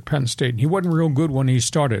starter at Penn State. He wasn't real good when he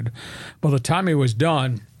started. By the time he was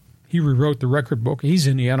done, he rewrote the record book. He's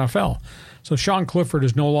in the NFL. So Sean Clifford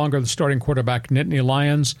is no longer the starting quarterback in Nittany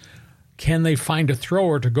Lions. Can they find a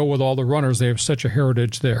thrower to go with all the runners? They have such a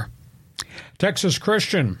heritage there. Texas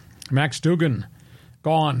Christian, Max Duggan,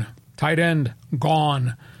 gone. Tight end,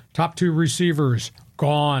 gone. Top 2 receivers,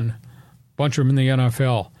 gone. Bunch of them in the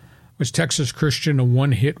NFL. Was Texas Christian a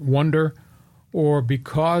one-hit wonder? Or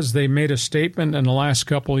because they made a statement in the last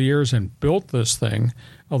couple of years and built this thing,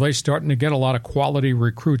 are they starting to get a lot of quality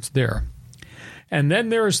recruits there? And then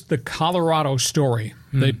there's the Colorado story.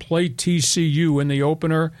 They played TCU in the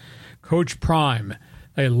opener. Coach Prime,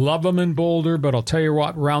 they love him in Boulder, but I'll tell you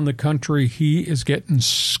what, around the country, he is getting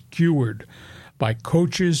skewered by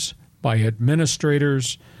coaches, by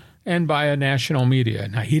administrators, and by a national media.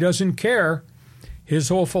 Now, he doesn't care. His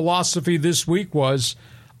whole philosophy this week was,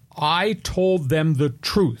 I told them the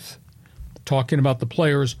truth, talking about the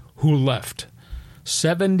players who left.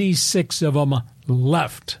 76 of them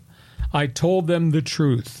left. I told them the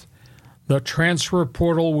truth. The transfer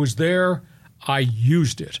portal was there. I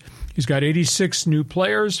used it. He's got 86 new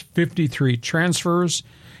players, 53 transfers.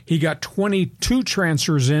 He got 22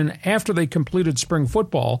 transfers in after they completed spring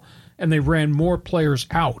football, and they ran more players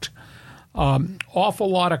out. Awful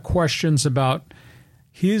lot of questions about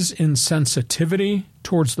his insensitivity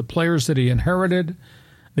towards the players that he inherited.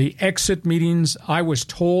 The exit meetings, I was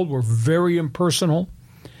told, were very impersonal.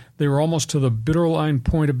 They were almost to the borderline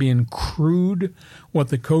point of being crude, what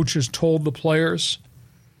the coaches told the players.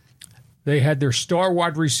 They had their star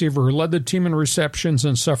wide receiver who led the team in receptions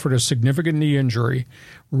and suffered a significant knee injury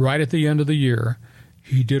right at the end of the year.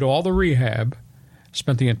 He did all the rehab,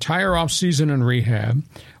 spent the entire offseason in rehab,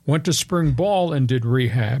 went to spring ball and did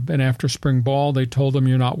rehab, and after spring ball they told him,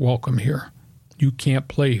 you're not welcome here. You can't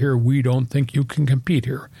play here. We don't think you can compete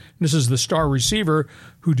here. This is the star receiver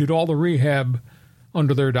who did all the rehab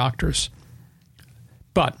under their doctors.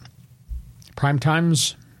 But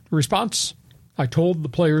Primetime's response, I told the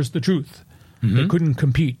players the truth. They couldn't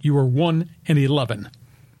compete. You were 1-11.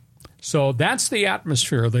 So that's the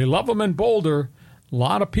atmosphere. They love them in Boulder. A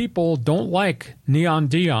lot of people don't like Neon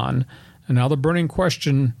Deion. And now the burning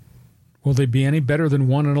question, will they be any better than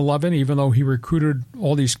 1-11, even though he recruited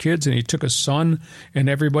all these kids and he took his son and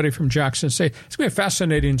everybody from Jackson State? It's going to be a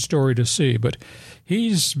fascinating story to see. But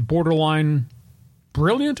he's borderline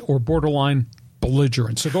brilliant or borderline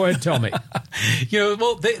belligerent. So go ahead and tell me.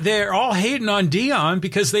 They're all hating on Deion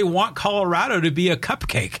because they want Colorado to be a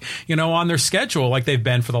cupcake, on their schedule like they've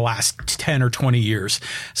been for the last 10 or 20 years.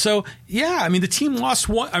 So, the team lost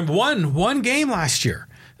one game last year.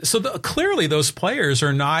 So clearly those players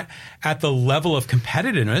are not at the level of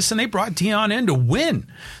competitiveness, and they brought Deion in to win.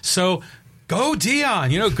 So go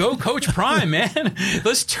Deion, go Coach Prime, man.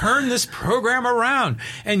 Let's turn this program around.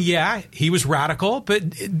 And he was radical, but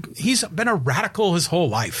he's been a radical his whole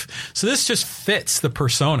life. So this just fits the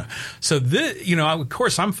persona. So of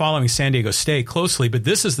course I'm following San Diego State closely, but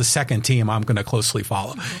this is the second team I'm going to closely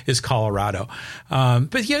follow is Colorado.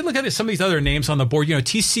 But look at some of these other names on the board.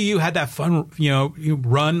 TCU had that fun,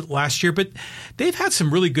 run last year, but they've had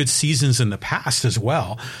some really good seasons in the past as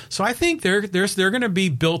well. So I think they're going to be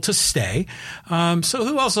built to stay. So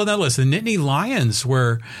who else on that list? The Nittany Lions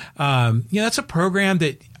were, that's a program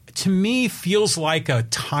that to me feels like a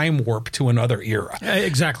time warp to another era.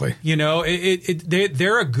 Exactly.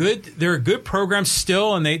 They're a good program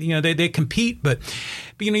still, and they compete, but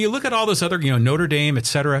you look at all those other, Notre Dame, et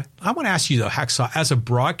cetera. I want to ask you though, Hacksaw, as a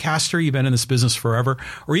broadcaster, you've been in this business forever,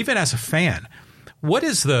 or even as a fan, what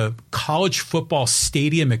is the college football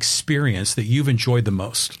stadium experience that you've enjoyed the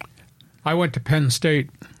most? I went to Penn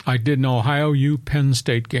State. I did an Ohio U Penn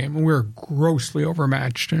State game, and we were grossly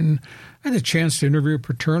overmatched. And I had a chance to interview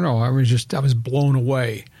Paterno. I was blown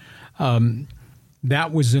away.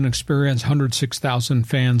 That was an experience. 106,000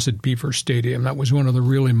 fans at Beaver Stadium. That was one of the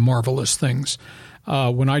really marvelous things.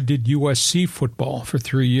 When I did USC football for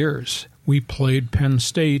 3 years, we played Penn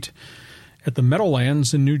State at the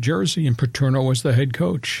Meadowlands in New Jersey, and Paterno was the head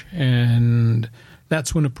coach. And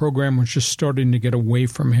that's when the program was just starting to get away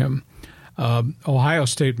from him. Ohio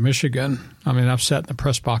State, Michigan, I've sat in the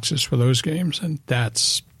press boxes for those games, and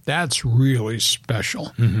that's really special.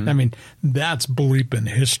 Mm-hmm. That's bleeping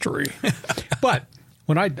history. But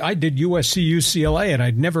when I did USC, UCLA, and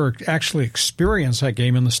I'd never actually experienced that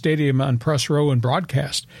game in the stadium on press row and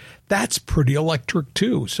broadcast, that's pretty electric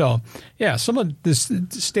too. So, yeah, some of the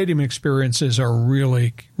stadium experiences are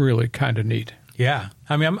really, really kind of neat. Yeah.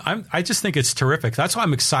 I just think it's terrific. That's why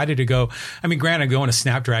I'm excited to go. Granted, I'm going to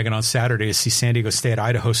Snapdragon on Saturday to see San Diego State,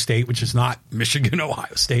 Idaho State, which is not Michigan,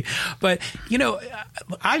 Ohio State. But,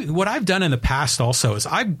 what I've done in the past also is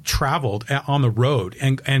I've traveled on the road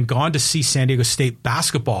and gone to see San Diego State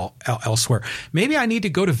basketball elsewhere. Maybe I need to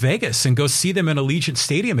go to Vegas and go see them in Allegiant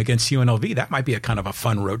Stadium against UNLV. That might be a kind of a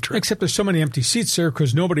fun road trip. Except there's so many empty seats there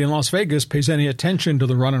because nobody in Las Vegas pays any attention to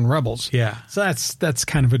the running Rebels. Yeah. So that's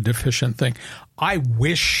kind of a deficient thing. I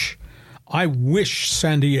wish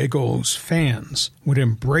San Diego's fans would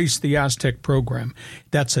embrace the Aztec program.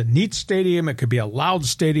 That's a neat stadium. It could be a loud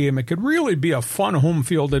stadium. It could really be a fun home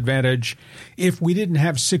field advantage if we didn't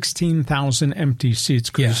have 16,000 empty seats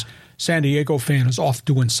because San Diego fan is off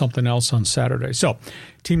doing something else on Saturday. So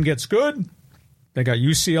team gets good. They got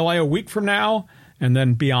UCLA a week from now. And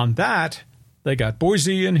then beyond that, they got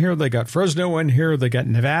Boise in here. They got Fresno in here. They got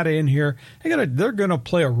Nevada in here. They're going to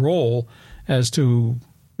play a role as to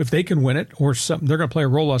if they can win it, or something. They're going to play a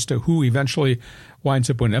role as to who eventually winds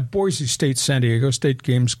up winning. That Boise State, San Diego State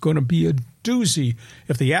game's going to be a doozy.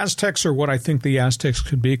 If the Aztecs are what I think the Aztecs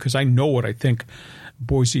could be, because I know what I think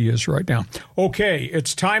Boise is right now. Okay,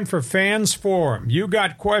 it's time for Fans Forum. You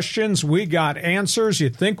got questions, we got answers. You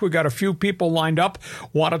think we got a few people lined up,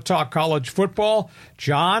 want to talk college football?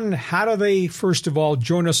 John, how do they, first of all,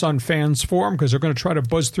 join us on Fans Forum? Because they're going to try to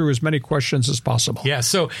buzz through as many questions as possible. Yeah,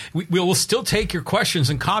 so we'll still take your questions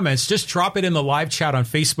and comments. Just drop it in the live chat on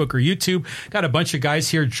Facebook or YouTube. Got a bunch of guys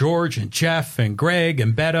here, George and Jeff and Greg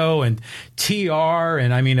and Beto and TR,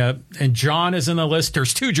 and John is in the list.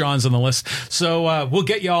 There's 2 Johns on the list. So we'll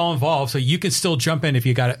get you all involved, so you can still jump in if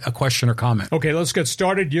you got a question or comment. Okay, let's get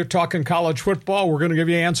started. You're talking college football. We're going to give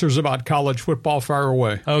you answers about college football. Fire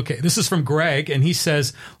away. Okay, this is from Greg, and he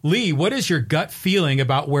says, Lee, what is your gut feeling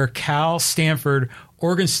about where Cal, Stanford,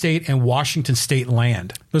 Oregon State, and Washington State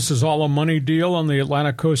land? This is all a money deal, and the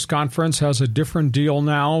Atlantic Coast Conference has a different deal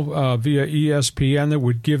now via ESPN that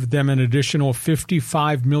would give them an additional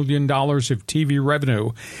 $55 million of TV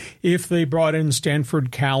revenue if they brought in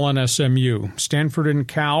Stanford, Cal, and SMU. Stanford and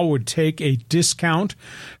Cal would take a discount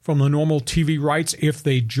from the normal TV rights if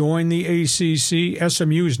they join the ACC.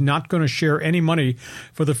 SMU is not going to share any money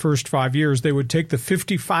for the first 5 years. They would take the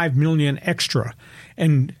 $55 million extra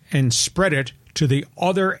and spread it to the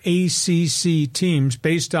other ACC teams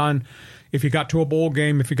based on if you got to a bowl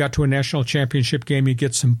game, if you got to a national championship game, you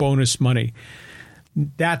get some bonus money.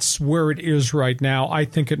 That's where it is right now. I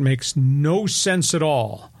think it makes no sense at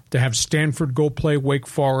all to have Stanford go play Wake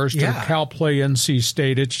Forest or Cal play NC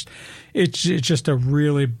State. It's just a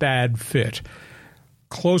really bad fit.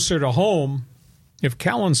 Closer to home, if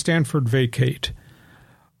Cal and Stanford vacate,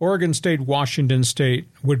 Oregon State, Washington State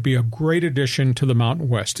would be a great addition to the Mountain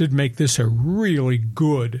West. It'd make this a really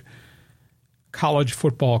good college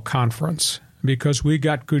football conference because we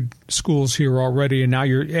got good schools here already, and now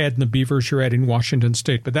you're adding the Beavers, you're adding Washington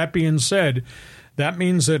State. But that being said, that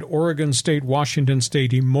means that Oregon State, Washington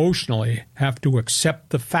State emotionally have to accept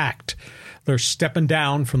the fact they're stepping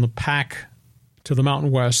down from the PAC to the Mountain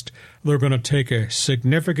West. They're going to take a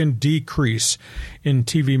significant decrease in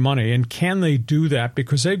TV money. And can they do that?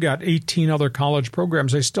 Because they've got 18 other college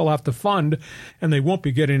programs they still have to fund, and they won't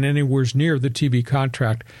be getting anywhere near the TV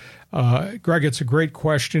contract. Greg, it's a great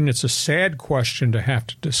question. It's a sad question to have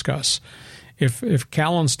to discuss. If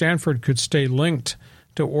Cal and Stanford could stay linked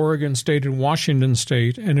to Oregon State and Washington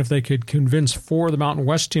State, and if they could convince 4 of the Mountain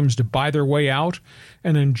West teams to buy their way out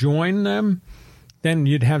and then join them, then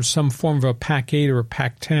you'd have some form of a PAC-8 or a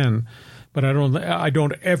PAC-10. But I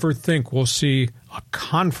don't ever think we'll see a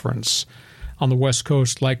conference on the West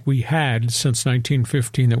Coast like we had since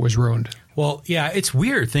 1915 that was ruined. Well, yeah, it's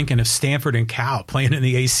weird thinking of Stanford and Cal playing in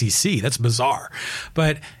the ACC. That's bizarre.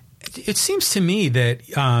 But it seems to me that,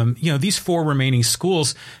 these 4 remaining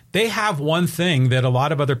schools, they have one thing that a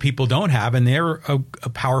lot of other people don't have, and they're a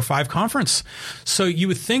Power 5 conference. So you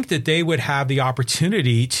would think that they would have the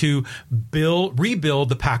opportunity to rebuild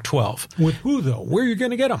the Pac-12. With who, though? Where are you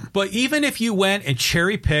going to get them? But even if you went and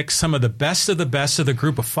cherry-picked some of the best of the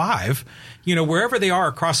group of 5, wherever they are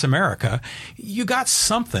across America, you got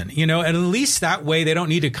something, and at least that way they don't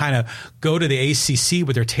need to kind of go to the ACC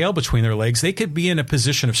with their tail between their legs. They could be in a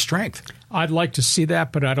position of strength. I'd like to see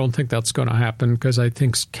that, but I don't think that's going to happen because I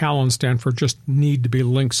think Cal and Stanford just need to be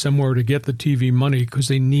linked somewhere to get the TV money because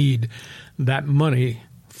they need that money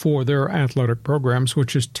for their athletic programs,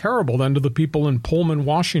 which is terrible then to the people in Pullman,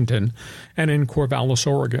 Washington, and in Corvallis,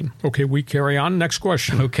 Oregon. Okay, we carry on. Next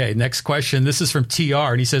question. Okay, next question. This is from TR,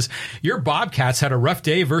 and he says, your Bobcats had a rough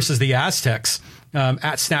day versus the Aztecs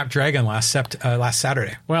at Snapdragon last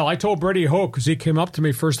Saturday. Well, I told Brady Hoke because he came up to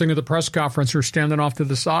me first thing at the press conference. We're standing off to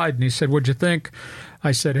the side, and he said, what'd you think?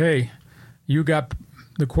 I said, hey, you got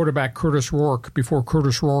the quarterback Curtis Rourke before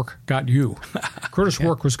Curtis Rourke got you. Curtis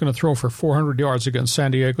Rourke was going to throw for 400 yards against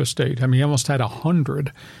San Diego State. I mean, he almost had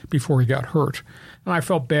 100 before he got hurt. And I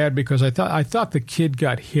felt bad because I thought the kid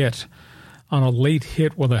got hit on a late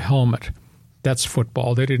hit with a helmet. That's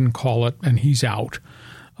football. They didn't call it, and he's out.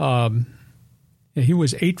 He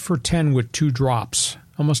was 8 for 10 with 2 drops.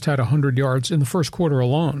 Almost had 100 yards in the first quarter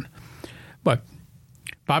alone. But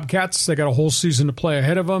Bobcats, they got a whole season to play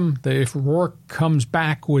ahead of them. If Rourke comes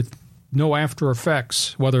back with no after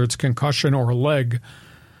effects, whether it's concussion or a leg,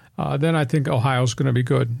 then I think Ohio's going to be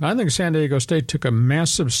good. I think San Diego State took a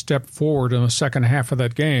massive step forward in the second half of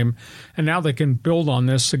that game, and now they can build on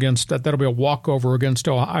this against that. That'll be a walkover against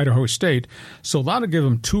Idaho State. So that'll give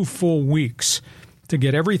them 2 full weeks to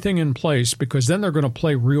get everything in place because then they're going to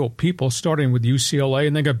play real people, starting with UCLA,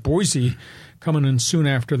 and they got Boise coming in soon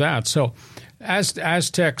after that. So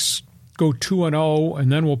Aztecs go 2-0,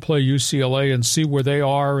 and then we'll play UCLA and see where they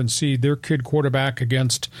are and see their kid quarterback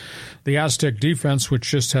against the Aztec defense,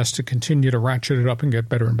 which just has to continue to ratchet it up and get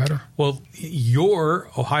better and better. Well, your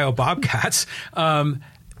Ohio Bobcats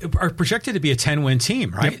are projected to be a 10-win team,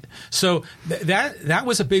 right? Yep. So that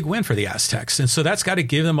was a big win for the Aztecs, and so that's got to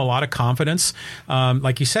give them a lot of confidence.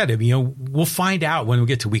 Like you said, we'll find out when we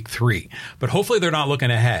get to week 3, but hopefully they're not looking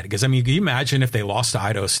ahead because can you imagine if they lost to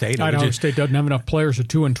Idaho State? Idaho State doesn't have enough players at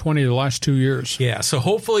 2-20 the last 2 years. Yeah, so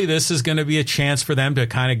hopefully this is going to be a chance for them to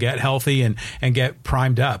kind of get healthy and get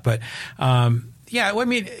primed up, but. Yeah, I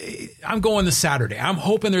mean, I'm going this Saturday. I'm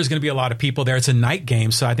hoping there's going to be a lot of people there. It's a night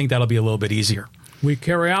game, so I think that'll be a little bit easier. We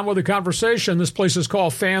carry on with the conversation. This place is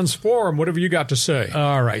called Fans Forum. What have you got to say?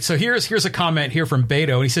 All right. So here's a comment here from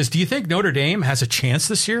Beto. And he says, do you think Notre Dame has a chance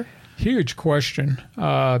this year? Huge question.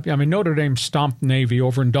 Notre Dame stomped Navy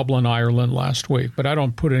over in Dublin, Ireland last week, but I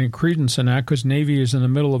don't put any credence in that because Navy is in the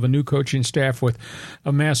middle of a new coaching staff with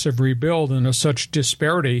a massive rebuild and such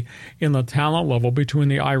disparity in the talent level between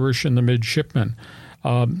the Irish and the midshipmen.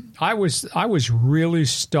 I was really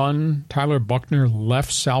stunned. Tyler Buckner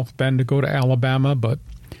left South Bend to go to Alabama, but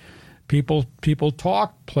people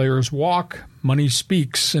talk, players walk, money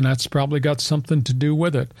speaks, and that's probably got something to do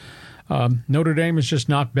with it. Notre Dame has just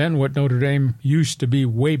not been what Notre Dame used to be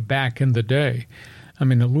way back in the day. I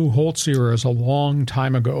mean, the Lou Holtz era is a long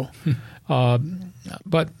time ago.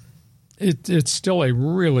 But it's still a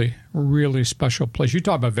really, really special place. You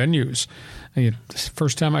talk about venues.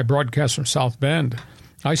 First time I broadcast from South Bend,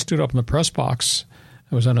 I stood up in the press box.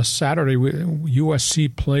 It was on a Saturday.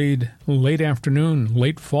 USC played late afternoon,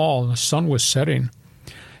 late fall, and the sun was setting.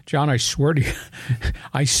 John, I swear to you,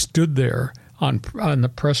 I stood there on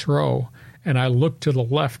the press row, and I looked to the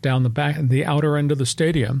left down the back, the outer end of the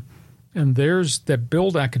stadium, and there's that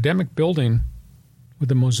academic building with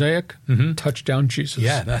the mosaic, Touchdown Jesus.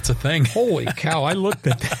 Yeah, that's a thing. Holy cow. I looked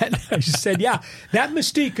at that and I just said, yeah, that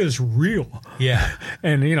mystique is real. Yeah.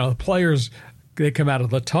 And, the players, they come out of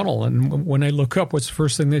the tunnel, and when they look up, what's the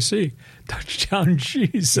first thing they see? Touchdown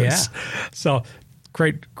Jesus. Yeah. So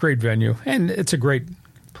great venue. And it's a great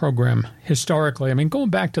program historically. I mean, going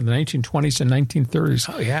back to the 1920s and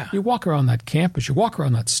 1930s. Oh, yeah. You walk around that campus, you walk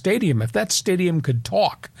around that stadium. If that stadium could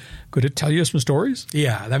talk, could it tell you some stories?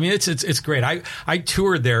 Yeah. I mean, it's great. I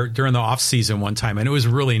toured there during the off season one time, and it was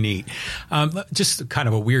really neat. Just kind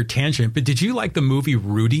of a weird tangent, but did you like the movie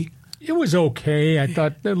Rudy? It was okay. I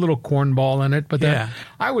thought a little cornball in it, but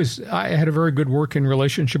I had a very good working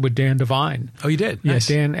relationship with Dan Devine. Oh, you did? Yeah, Nice.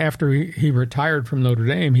 Dan, after he retired from Notre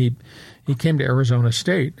Dame, he came to Arizona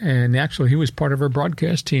State, and actually he was part of our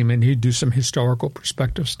broadcast team, and he'd do some historical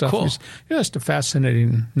perspective stuff. Cool. He's just a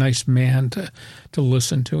fascinating, nice man to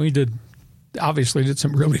listen to. He obviously did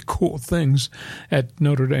some really cool things at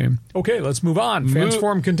Notre Dame. Okay, let's move on. Fans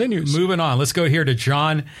Forum continues. Moving on. Let's go here to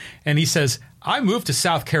John, and he says, I moved to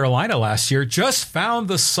South Carolina last year, just found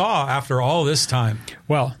the saw after all this time.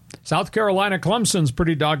 Well, South Carolina Clemson's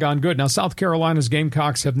pretty doggone good. Now, South Carolina's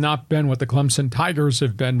Gamecocks have not been what the Clemson Tigers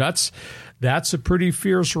have been. That's a pretty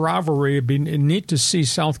fierce rivalry. It'd be neat to see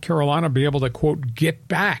South Carolina be able to, quote, get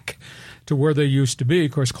back to where they used to be.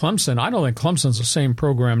 Of course, Clemson, I don't think Clemson's the same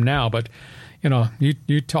program now, but,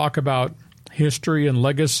 you talk about history and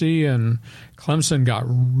legacy, and Clemson got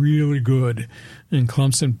really good, and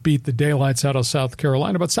Clemson beat the daylights out of South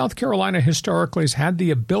Carolina. But South Carolina historically has had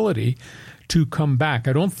the ability to come back.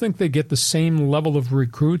 I don't think they get the same level of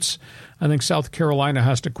recruits. I think South Carolina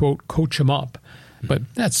has to, quote, coach them up. But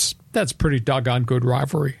that's pretty doggone good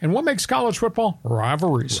rivalry. And what makes college football?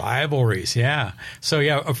 Rivalries. Rivalries, yeah.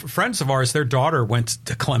 So, friends of ours, their daughter went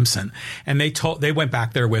to Clemson, and they went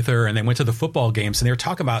back there with her, and they went to the football games, and they were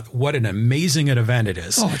talking about what an amazing event it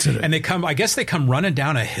is. Oh, and they come running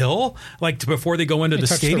down a hill before they go into the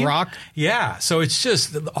stadium. The rock. Yeah. So it's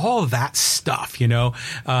just all that stuff, the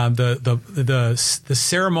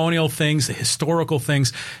ceremonial things, the historical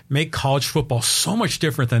things make college football so much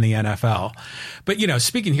different than the NFL. But,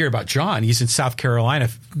 speaking here about John, he's in South Carolina,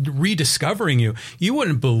 rediscovering you. You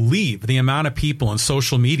wouldn't believe the amount of people on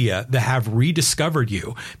social media that have rediscovered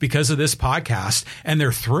you because of this podcast, and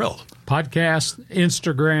they're thrilled. Podcast,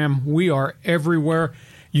 Instagram, we are everywhere.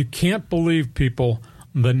 You can't believe, people,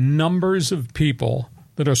 the numbers of people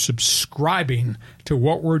that are subscribing to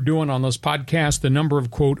what we're doing on this podcast, the number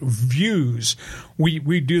of, quote, views.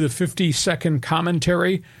 We do the 50-second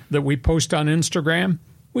commentary that we post on Instagram.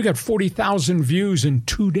 We got 40,000 views in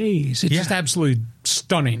 2 days. It's just absolutely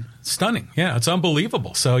stunning. Stunning. Yeah, it's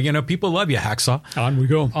unbelievable. So, people love you, Hacksaw. On we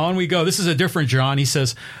go. On we go. This is a different John. He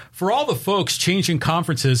says, for all the folks changing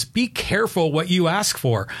conferences, be careful what you ask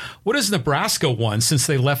for. What has Nebraska won since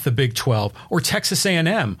they left the Big 12? Or Texas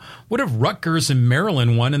A&M? What have Rutgers and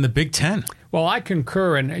Maryland won in the Big 10? Well, I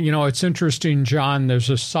concur. And, it's interesting, John. There's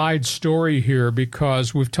a side story here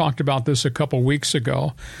because we've talked about this a couple weeks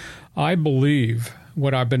ago. I believe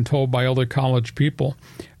what I've been told by other college people,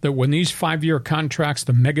 that when these 5-year contracts,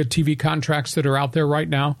 the mega TV contracts that are out there right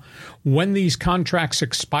now, when these contracts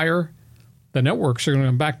expire, the networks are going to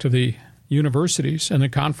come back to the universities and the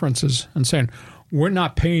conferences and saying, we're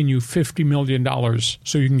not paying you $50 million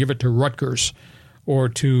so you can give it to Rutgers or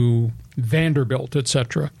to Vanderbilt,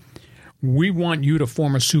 etc. We want you to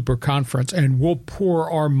form a super conference, and we'll pour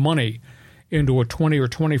our money into a 20 or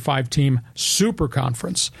 25 team super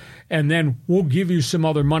conference, and then we'll give you some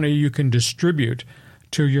other money you can distribute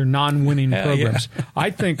to your non-winning programs. Yeah. I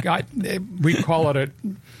think we call it a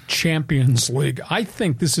Champions League. I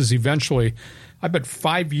think this is eventually, I bet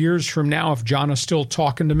 5 years from now, if John is still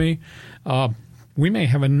talking to me, we may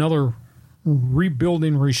have another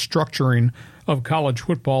rebuilding, restructuring of college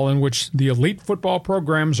football in which the elite football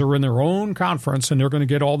programs are in their own conference and they're going to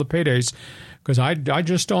get all the paydays. Because I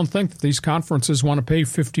just don't think that these conferences want to pay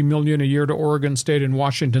 $50 million a year to Oregon State and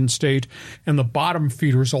Washington State, and the bottom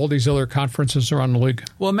feeders, all these other conferences around the league.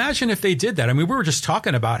 Well, imagine if they did that. I mean, we were just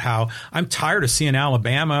talking about how I'm tired of seeing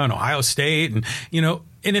Alabama and Ohio State, and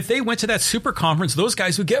and if they went to that super conference, those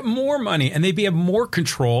guys would get more money and they'd have more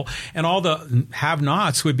control, and all the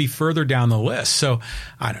have-nots would be further down the list. So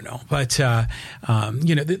I don't know, but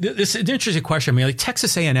this is an interesting question. I mean, like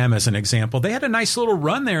Texas A&M as an example, they had a nice little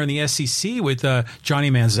run there in the SEC with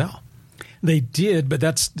Johnny Manziel. They did, but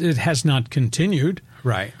it has not continued.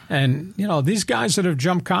 Right. And these guys that have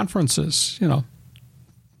jumped conferences,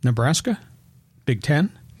 Nebraska, Big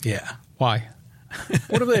Ten. Yeah. Why?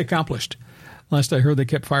 What have they accomplished? Last I heard, they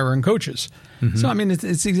kept firing coaches. Mm-hmm. So, I mean,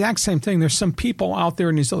 it's the exact same thing. There's some people out there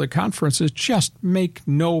in these other conferences just make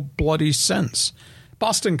no bloody sense.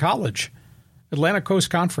 Boston College, Atlantic Coast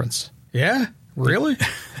Conference. Yeah? Really?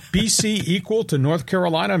 BC equal to North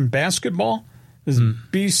Carolina in basketball? Is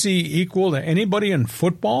BC equal to anybody in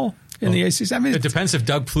football in the ACC? I mean, it depends if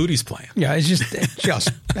Doug Flutie's playing. Yeah, it's just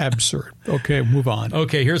absurd. Okay, move on.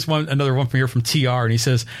 Okay, here's another one from TR, and he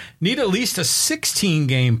says, need at least a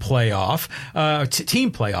 16-game playoff,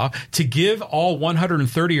 team playoff, to give all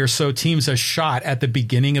 130 or so teams a shot at the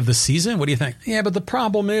beginning of the season. What do you think? Yeah, but the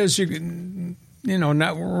problem is,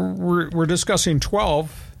 now we're discussing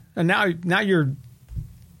 12, and now you're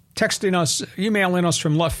texting us, emailing us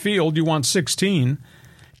from left field, you want 16.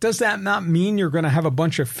 Does that not mean you're going to have a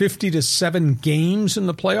bunch of 50-7 games in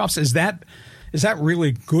the playoffs? Is that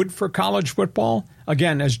really good for college football?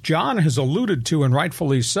 Again, as John has alluded to, and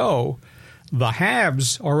rightfully so, the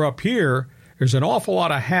haves are up here. There's an awful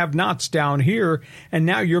lot of have-nots down here, and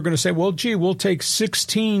now you're going to say, well, gee, we'll take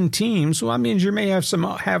 16 teams. Well, that means you may have some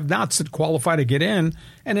have-nots that qualify to get in,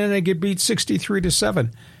 and then they get beat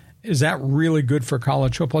 63-7. Is that really good for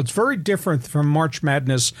college football? It's very different from March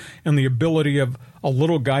Madness and the ability of a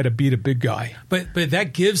little guy to beat a big guy. But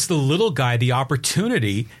that gives the little guy the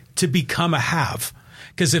opportunity to become a have.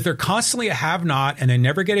 Because if they're constantly a have-not and they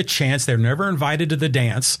never get a chance, they're never invited to the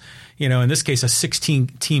dance, in this case, a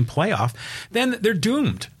 16-team playoff, then they're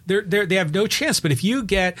doomed. They have no chance. But if you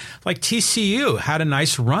get, like TCU had a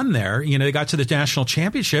nice run there, they got to the national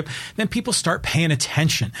championship, then people start paying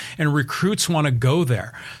attention and recruits want to go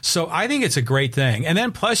there. So I think it's a great thing. And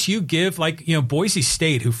then plus you give Boise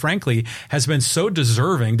State, who frankly has been so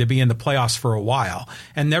deserving to be in the playoffs for a while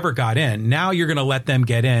and never got in. Now you're going to let them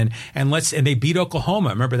get in and they beat Oklahoma.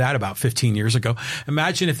 Remember that about 15 years ago.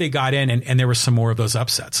 Imagine if they got in and there were some more of those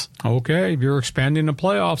upsets. Okay, if you're expanding the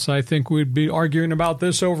playoffs, I think we'd be arguing about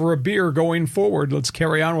this over a beer going forward. Let's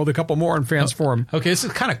carry on with a couple more in Fans Forum. Okay, this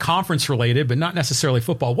is kind of conference related, but not necessarily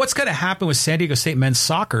football. What's going to happen with San Diego State men's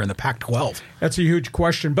soccer in the Pac-12? That's a huge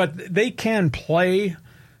question, but they can play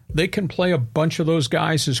a bunch of those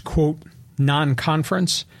guys as, quote,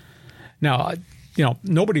 non-conference. Now,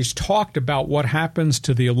 nobody's talked about what happens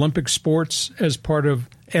to the Olympic sports as part of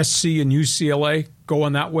SC and UCLA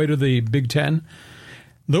going that way to the Big Ten.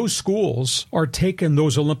 Those schools are taking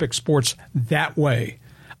those Olympic sports that way.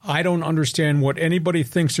 I don't understand what anybody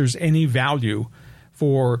thinks there's any value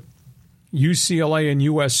for UCLA and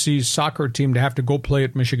USC's soccer team to have to go play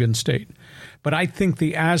at Michigan State. But I think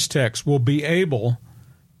the Aztecs will be able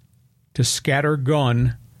to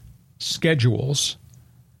scattergun schedules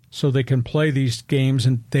so they can play these games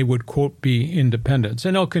and they would, quote, be independents.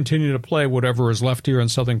 And they'll continue to play whatever is left here in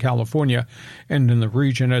Southern California and in the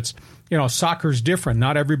region. It's, soccer's different.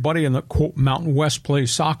 Not everybody in the, quote, Mountain West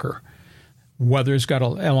plays soccer. Weather's got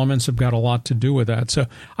elements have got a lot to do with that. So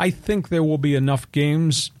I think there will be enough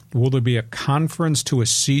games. Will there be a conference to a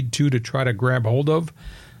seed to try to grab hold of?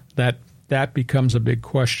 That becomes a big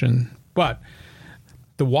question. But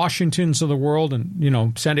the Washingtons of the world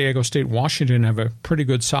and, San Diego State, Washington have a pretty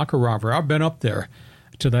good soccer rivalry. I've been up there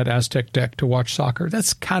to that Aztec deck to watch soccer.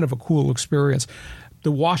 That's kind of a cool experience.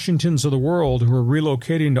 The Washingtons of the world who are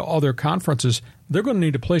relocating to other conferences, they're going to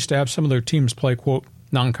need a place to have some of their teams play, quote,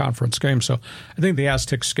 non-conference games. So I think the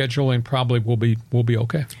Aztec scheduling probably will be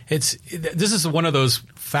okay. This is one of those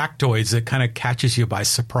factoids that kind of catches you by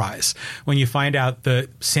surprise when you find out that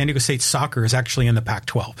San Diego State soccer is actually in the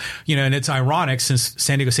Pac-12. And it's ironic since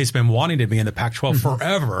San Diego State's been wanting to be in the Pac-12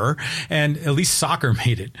 forever, and at least soccer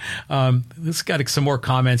made it. Let's got some more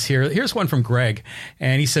comments here. Here's one from Greg,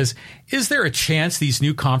 and he says, is there a chance these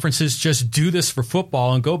new conferences just do this for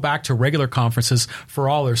football and go back to regular conferences for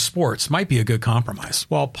all their sports? Might be a good compromise.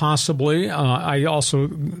 Well, possibly. I also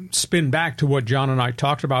spin back to what John and I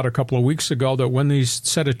talked about a couple of weeks ago, that when these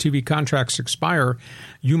set of TV contracts expire,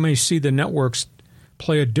 you may see the networks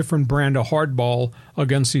play a different brand of hardball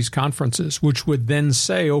against these conferences, which would then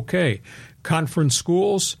say, okay, conference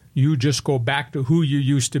schools, you just go back to who you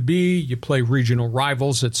used to be, you play regional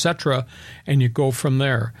rivals, etc., and you go from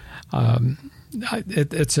there.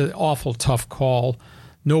 It's an awful tough call.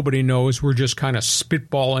 Nobody knows. We're just kind of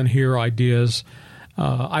spitballing here ideas.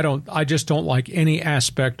 I just don't like any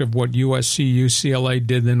aspect of what USC, UCLA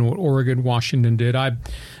did than what Oregon, Washington did.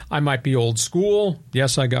 I might be old school.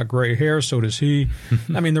 Yes, I got gray hair. So does he.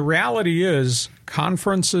 I mean, the reality is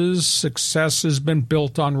conferences' success has been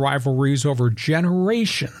built on rivalries over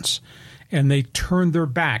generations, and they turned their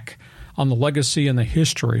back on the legacy and the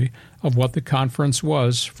history of what the conference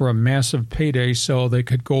was for a massive payday so they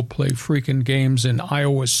could go play freaking games in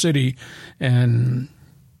Iowa City and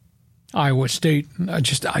Iowa State. I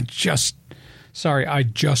just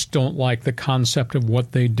don't like the concept of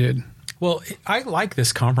what they did. Well, I like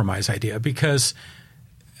this compromise idea because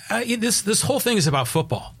this whole thing is about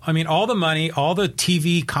football. I mean, all the money, all the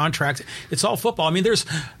TV contracts, it's all football. I mean, there's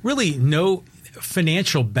really no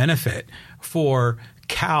financial benefit for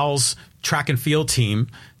Cal's track and field team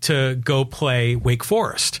to go play Wake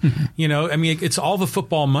Forest. I mean, it's all the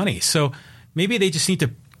football money. So maybe they just need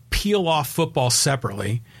to peel off football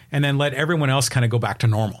separately and then let everyone else kind of go back to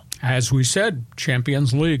normal. As we said,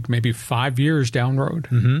 Champions League, maybe 5 years down the road.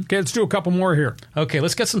 Okay, let's do a couple more here. Okay,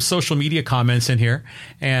 let's get some social media comments in here.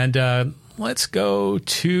 And let's go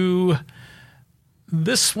to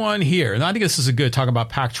this one here, and I think this is a good talk about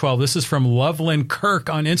Pac-12. This is from Loveland Kirk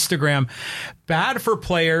on Instagram. Bad for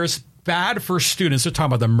players, bad for students. They're talking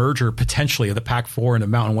about the merger potentially of the Pac-4 and the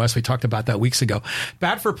Mountain West. We talked about that weeks ago.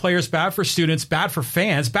 Bad for players, bad for students, bad for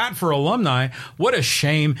fans, bad for alumni. What a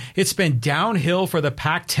shame. It's been downhill for the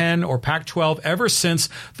Pac-10 or Pac-12 ever since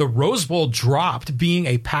the Rose Bowl dropped being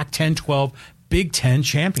a Pac-10-12 Big Ten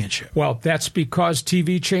championship. Well, that's because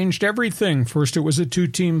TV changed everything. First, it was a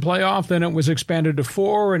 2-team playoff, then it was expanded to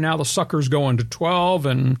 4, and now the suckers going to 12,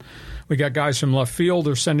 and we got guys from left field.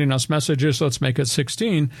 They're sending us messages, let's make it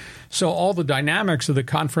 16. So all the dynamics of the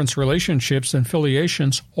conference relationships and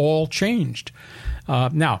affiliations all changed.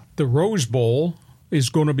 Now, the Rose Bowl is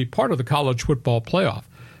going to be part of the college football playoff.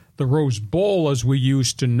 The Rose Bowl, as we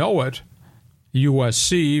used to know it,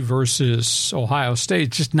 USC versus Ohio State,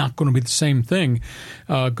 it's just not going to be the same thing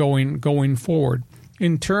going forward.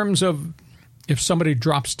 In terms of if somebody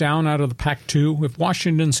drops down out of the Pac-2, if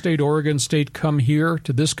Washington State, Oregon State come here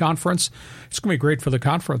to this conference, it's going to be great for the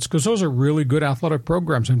conference because those are really good athletic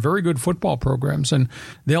programs and very good football programs, and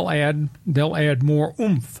they'll add more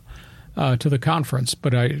oomph to the conference.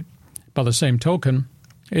 But by the same token,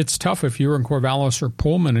 it's tough if you're in Corvallis or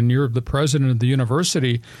Pullman and you're the president of the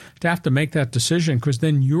university to have to make that decision because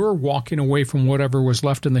then you're walking away from whatever was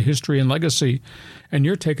left in the history and legacy, and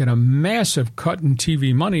you're taking a massive cut in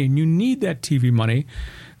TV money, and you need that TV money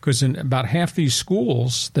because in about half these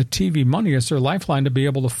schools, the TV money is their lifeline to be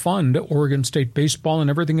able to fund Oregon State baseball and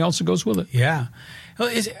everything else that goes with it. Yeah. Well,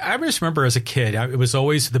 I just remember as a kid, it was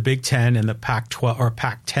always the Big Ten and the Pac-12 or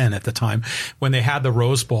Pac-10 at the time when they had the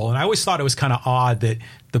Rose Bowl. And I always thought it was kind of odd that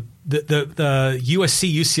the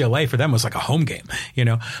USC UCLA for them was like a home game, you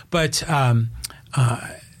know. But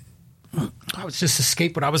I was just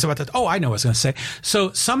escaped what I was about to. Oh, I know what I was going to say.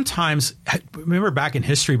 So sometimes, remember back in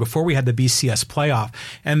history before we had the BCS playoff,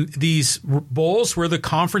 and these bowls were the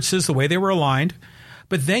conferences the way they were aligned.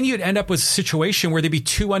 But then you'd end up with a situation where there'd be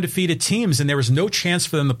 2 undefeated teams and there was no chance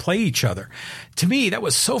for them to play each other. To me, that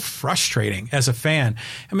was so frustrating as a fan.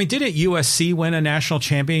 I mean, didn't USC win a national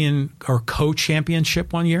champion or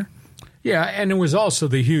co-championship one year? Yeah, and it was also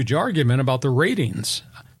the huge argument about the ratings,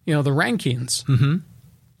 the rankings. Mm-hmm.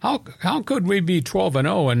 How could we be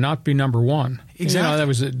 12-0 and not be number one? Exactly. That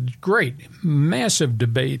was a great, massive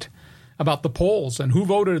debate about the polls and who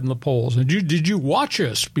voted in the polls. And did you watch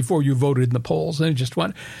us before you voted in the polls? And it just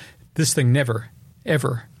went. This thing never,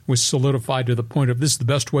 ever was solidified to the point of this is the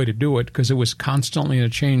best way to do it because it was constantly in a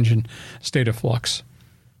change and state of flux.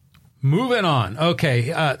 Moving on.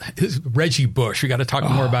 Okay. Reggie Bush. We got to talk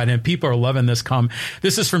more about him. People are loving this comment.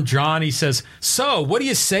 This is from John. He says, so what do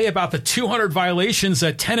you say about the 200 violations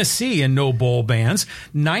at Tennessee and no bowl bans,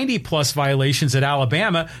 90 plus violations at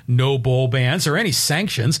Alabama, no bowl bans or any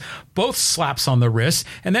sanctions, both slaps on the wrist,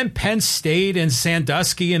 and then Penn State and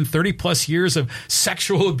Sandusky and 30 plus years of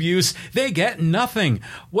sexual abuse, they get nothing.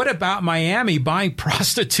 What about Miami buying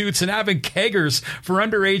prostitutes and having keggers for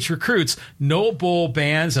underage recruits? No bowl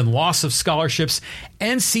bans and loss of scholarships.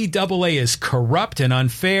 NCAA is corrupt and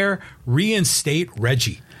unfair. Reinstate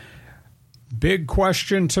Reggie. Big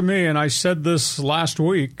question to me, and I said this last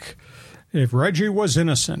week. If Reggie was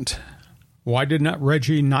innocent, why did not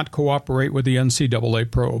Reggie not cooperate with the NCAA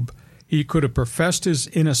probe? He could have professed his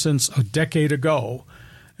innocence a decade ago,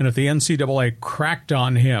 and if the NCAA cracked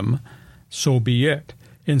on him, so be it.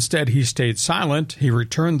 Instead, he stayed silent. He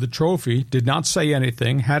returned the trophy, did not say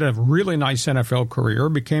anything, had a really nice NFL career,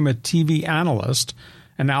 became a TV analyst,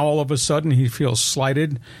 and now all of a sudden he feels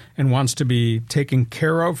slighted and wants to be taken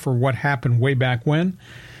care of for what happened way back when.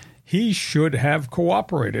 He should have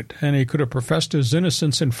cooperated, and he could have professed his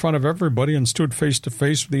innocence in front of everybody and stood face to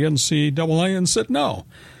face with the NCAA and said, no,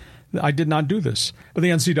 I did not do this. But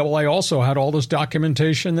the NCAA also had all this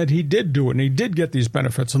documentation that he did do it, and he did get these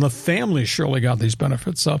benefits, and the family surely got these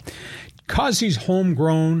benefits. So because he's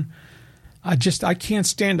homegrown, I can't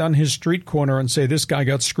stand on his street corner and say this guy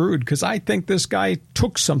got screwed because I think this guy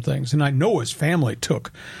took some things, and I know his family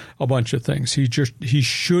took a bunch of things. He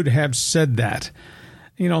should have said that.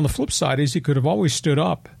 On the flip side is he could have always stood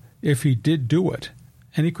up if he did do it,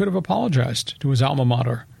 and he could have apologized to his alma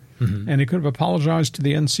mater. Mm-hmm. And he could have apologized to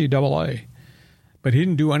the NCAA. But he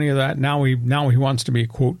didn't do any of that. Now he wants to be,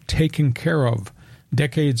 quote, taken care of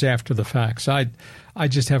decades after the facts. I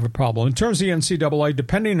just have a problem. In terms of the NCAA,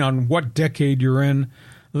 depending on what decade you're in,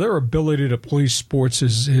 their ability to police sports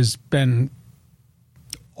has been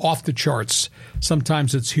off the charts.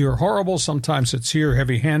 Sometimes it's here horrible. Sometimes it's here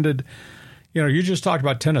heavy-handed. You just talked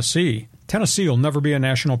about Tennessee. Tennessee will never be a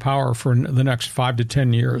national power for the next 5 to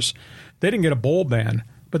 10 years. They didn't get a bowl ban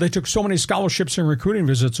but they took so many scholarships and recruiting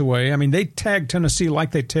visits away. I mean, they tagged Tennessee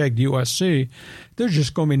like they tagged USC. They're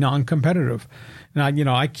just going to be non-competitive. Now,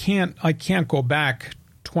 I can't go back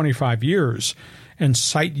 25 years and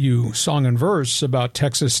cite you song and verse about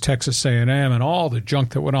Texas A&M, and all the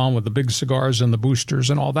junk that went on with the big cigars and the boosters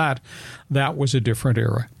and all that. That was a different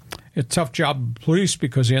era. It's a tough job of police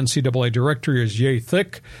because the NCAA directory is yay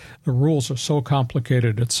thick. The rules are so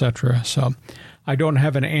complicated, etc. So I don't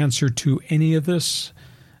have an answer to any of this,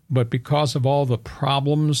 but because of all the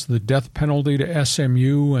problems, the death penalty to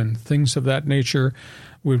SMU and things of that nature,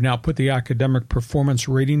 we've now put the academic performance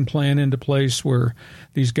rating plan into place where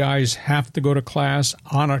these guys have to go to class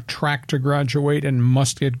on a track to graduate and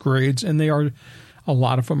must get grades, and a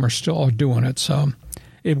lot of them are still doing it. So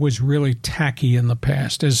it was really tacky in the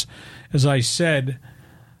past. As I said,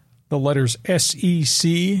 the letters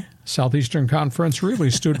SEC, Southeastern Conference,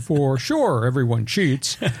 really stood for, sure, everyone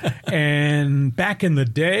cheats. And back in the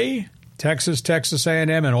day, Texas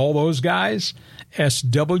A&M, and all those guys,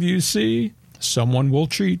 SWC, someone will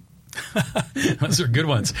cheat. Those are good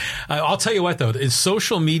ones. I'll tell you what, though, is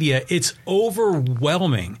social media, it's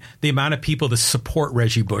overwhelming the amount of people that support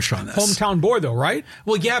Reggie Bush on this. Hometown boy, though, right?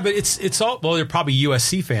 Well, yeah, but it's all, well, they're probably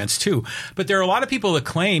USC fans, too. But there are a lot of people that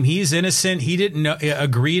claim he's innocent. He didn't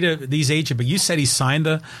agree to these agents, but you said he signed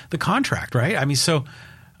the contract, right? I mean, so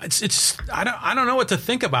it's I don't know what to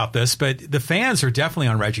think about this, but the fans are definitely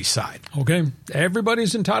on Reggie's side. Okay.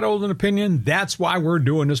 Everybody's entitled to an opinion. That's why we're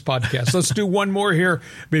doing this podcast. Let's do one more here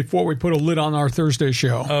before we put a lid on our Thursday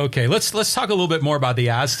show. Okay. Let's talk a little bit more about the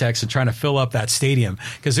Aztecs and trying to fill up that stadium,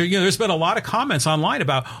 because there's been a lot of comments online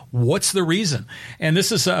about what's the reason. And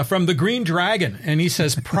this is from the Green Dragon, and he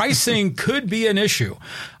says pricing could be an issue.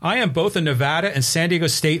 I am both a Nevada and San Diego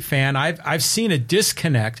State fan. I've seen a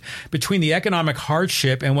disconnect between the economic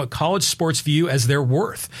hardship and what college sports view as their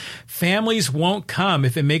worth. Families won't come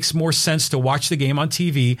if it makes more sense to watch the game on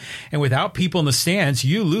TV, and without people in the stands,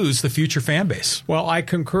 you lose the future fan base. Well, I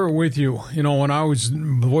concur with you. When I was the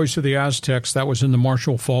voice of the Aztecs, that was in the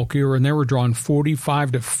Marshall Faulk era, and they were drawing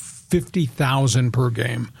 45 to 50,000 per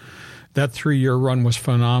game. That 3-year run was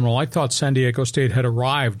phenomenal. I thought San Diego State had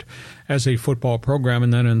arrived as a football program,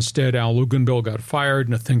 and then instead Al Luganbill got fired,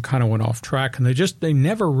 and the thing kind of went off track, and they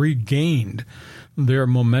never regained their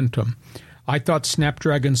momentum. I thought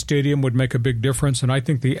Snapdragon Stadium would make a big difference, and I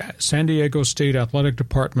think the San Diego State Athletic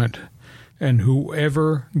Department and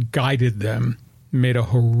whoever guided them made a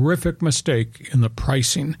horrific mistake in the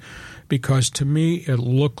pricing, because to me it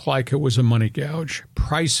looked like it was a money gouge.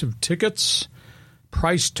 Price of tickets,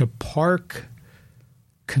 price to park,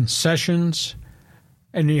 concessions,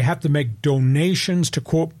 and you have to make donations to,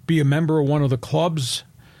 quote, be a member of one of the clubs.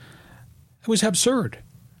 It was absurd.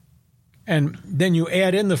 And then you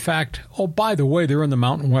add in the fact, oh, by the way, they're in the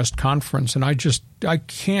Mountain West Conference, and I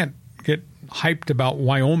can't get hyped about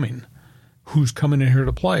Wyoming, who's coming in here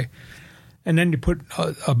to play. And then you put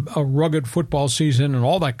a rugged football season and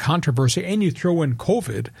all that controversy, and you throw in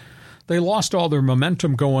COVID. They lost all their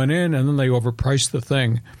momentum going in, and then they overpriced the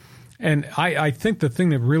thing. And I think the thing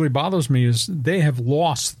that really bothers me is they have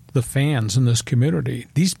lost the fans in this community.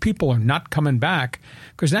 These people are not coming back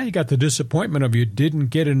because now you got the disappointment of you didn't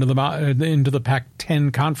get into the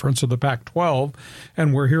Pac-10 conference or the Pac-12,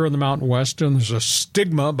 and we're here in the Mountain West, and there's a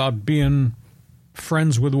stigma about being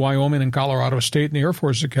friends with Wyoming and Colorado State and the Air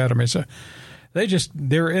Force Academy. So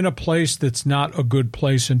they're in a place that's not a good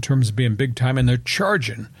place in terms of being big time, and they're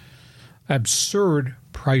charging absurd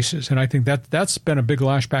prices. And I think that's been a big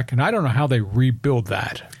lashback, and I don't know how they rebuild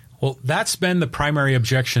that. Well, that's been the primary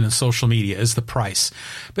objection in social media is the price.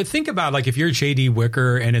 But think about, like, if you're J.D.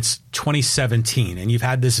 Wicker and it's 2017 and you've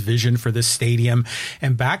had this vision for this stadium,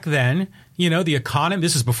 and back then, the economy,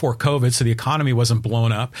 this is before COVID, so the economy wasn't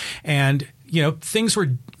blown up, and, things were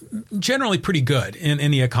generally pretty good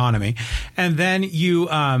in the economy. And then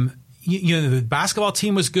the basketball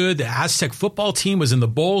team was good. The Aztec football team was in the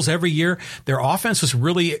bowls every year. Their offense was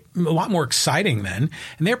really a lot more exciting then.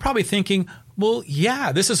 And they're probably thinking, well,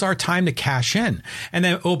 yeah, this is our time to cash in. And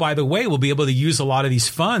then, oh, by the way, we'll be able to use a lot of these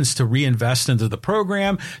funds to reinvest into the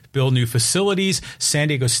program, build new facilities. San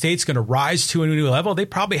Diego State's going to rise to a new level. They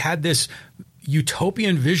probably had this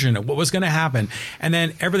utopian vision of what was going to happen. And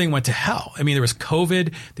then everything went to hell. I mean, there was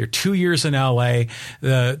COVID. They're 2 years in LA.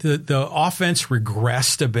 The offense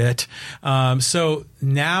regressed a bit. So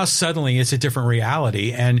now suddenly it's a different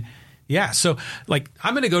reality. And yeah, so like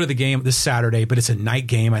I'm going to go to the game this Saturday, but it's a night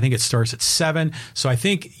game. I think it starts at 7. So I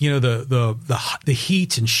think, the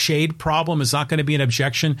heat and shade problem is not going to be an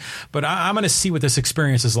objection, but I'm going to see what this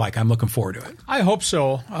experience is like. I'm looking forward to it. I hope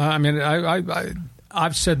so.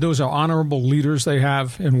 I've said those are honorable leaders they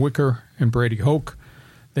have in Wicker and Brady Hoke.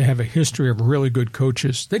 They have a history of really good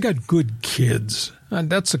coaches. They got good kids. And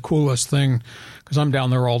that's the coolest thing because I'm down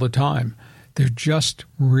there all the time. They're just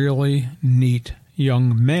really neat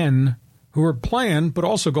young men who are playing but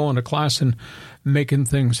also going to class and making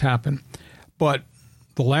things happen. But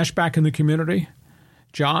the lashback in the community,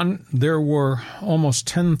 John, there were almost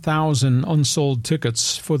 10,000 unsold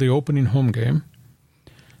tickets for the opening home game.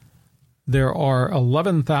 There are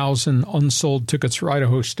 11,000 unsold tickets for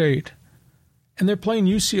Idaho State. And they're playing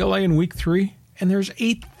UCLA in week 3, and there's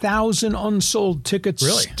 8,000 unsold tickets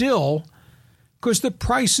still because the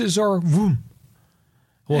prices are boom.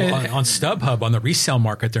 Well, on StubHub, on the resale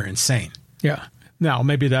market, they're insane. Yeah. Now,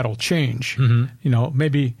 maybe that'll change.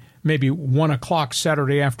 Mm-hmm. Maybe 1 o'clock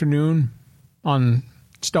Saturday afternoon on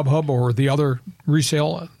StubHub or the other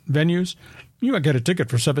resale venues, you might get a ticket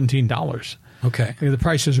for $17. Okay. The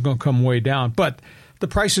prices are going to come way down. But the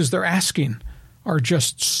prices they're asking are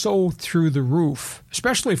just so through the roof,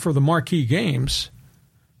 especially for the marquee games.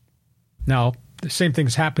 Now, the same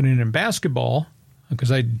thing's happening in basketball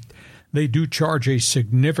because they do charge a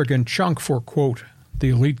significant chunk for, quote, the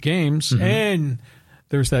elite games, mm-hmm. and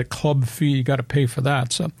there's that club fee. You got to pay for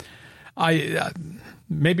that. So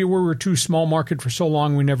maybe we were too small market for so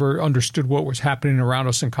long we never understood what was happening around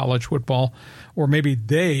us in college football, or maybe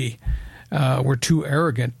they were too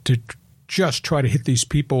arrogant to just try to hit these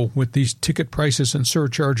people with these ticket prices and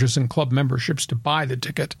surcharges and club memberships to buy the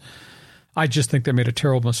ticket. I just think they made a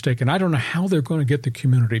terrible mistake, and I don't know how they're going to get the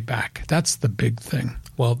community back. That's the big thing.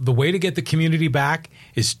 Well, the way to get the community back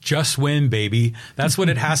is just win, baby. That's what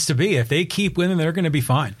it has to be. If they keep winning, they're going to be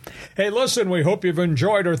fine. Hey, listen, we hope you've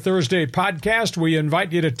enjoyed our Thursday podcast. We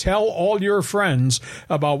invite you to tell all your friends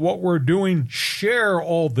about what we're doing. Share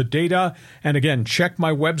all the data. And again, check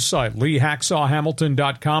my website,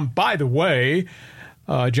 leehacksawhamilton.com. By the way,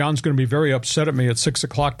 John's going to be very upset at me at 6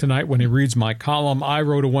 o'clock tonight when he reads my column. I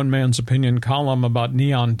wrote a one-man's opinion column about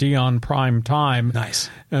Neon Dion prime time. Nice.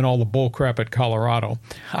 And all the bullcrap at Colorado.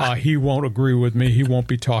 He won't agree with me. He won't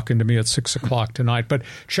be talking to me at 6 o'clock tonight. But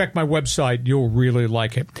check my website. You'll really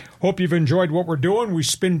like it. Hope you've enjoyed what we're doing. We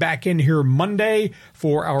spin back in here Monday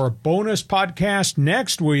for our bonus podcast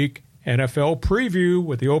next week. NFL preview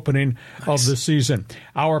with the opening of the season.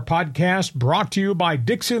 Our podcast brought to you by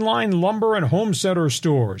Dixie Line Lumber and Home Center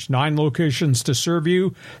Stores. 9 locations to serve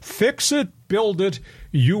you. Fix it, build it.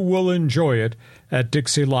 You will enjoy it at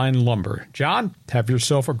Dixie Line Lumber. John, have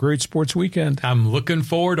yourself a great sports weekend. I'm looking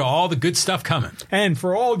forward to all the good stuff coming. And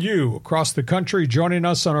for all you across the country joining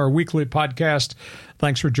us on our weekly podcast,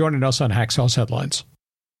 thanks for joining us on Hacksaw's Headlines.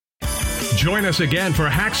 Join us again for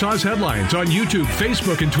Hacksaw's Headlines on YouTube,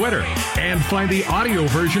 Facebook, and Twitter. And find the audio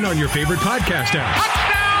version on your favorite podcast app.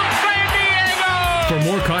 Touchdown, San Diego! For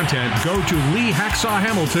more content, go to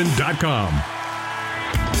leehacksawhamilton.com.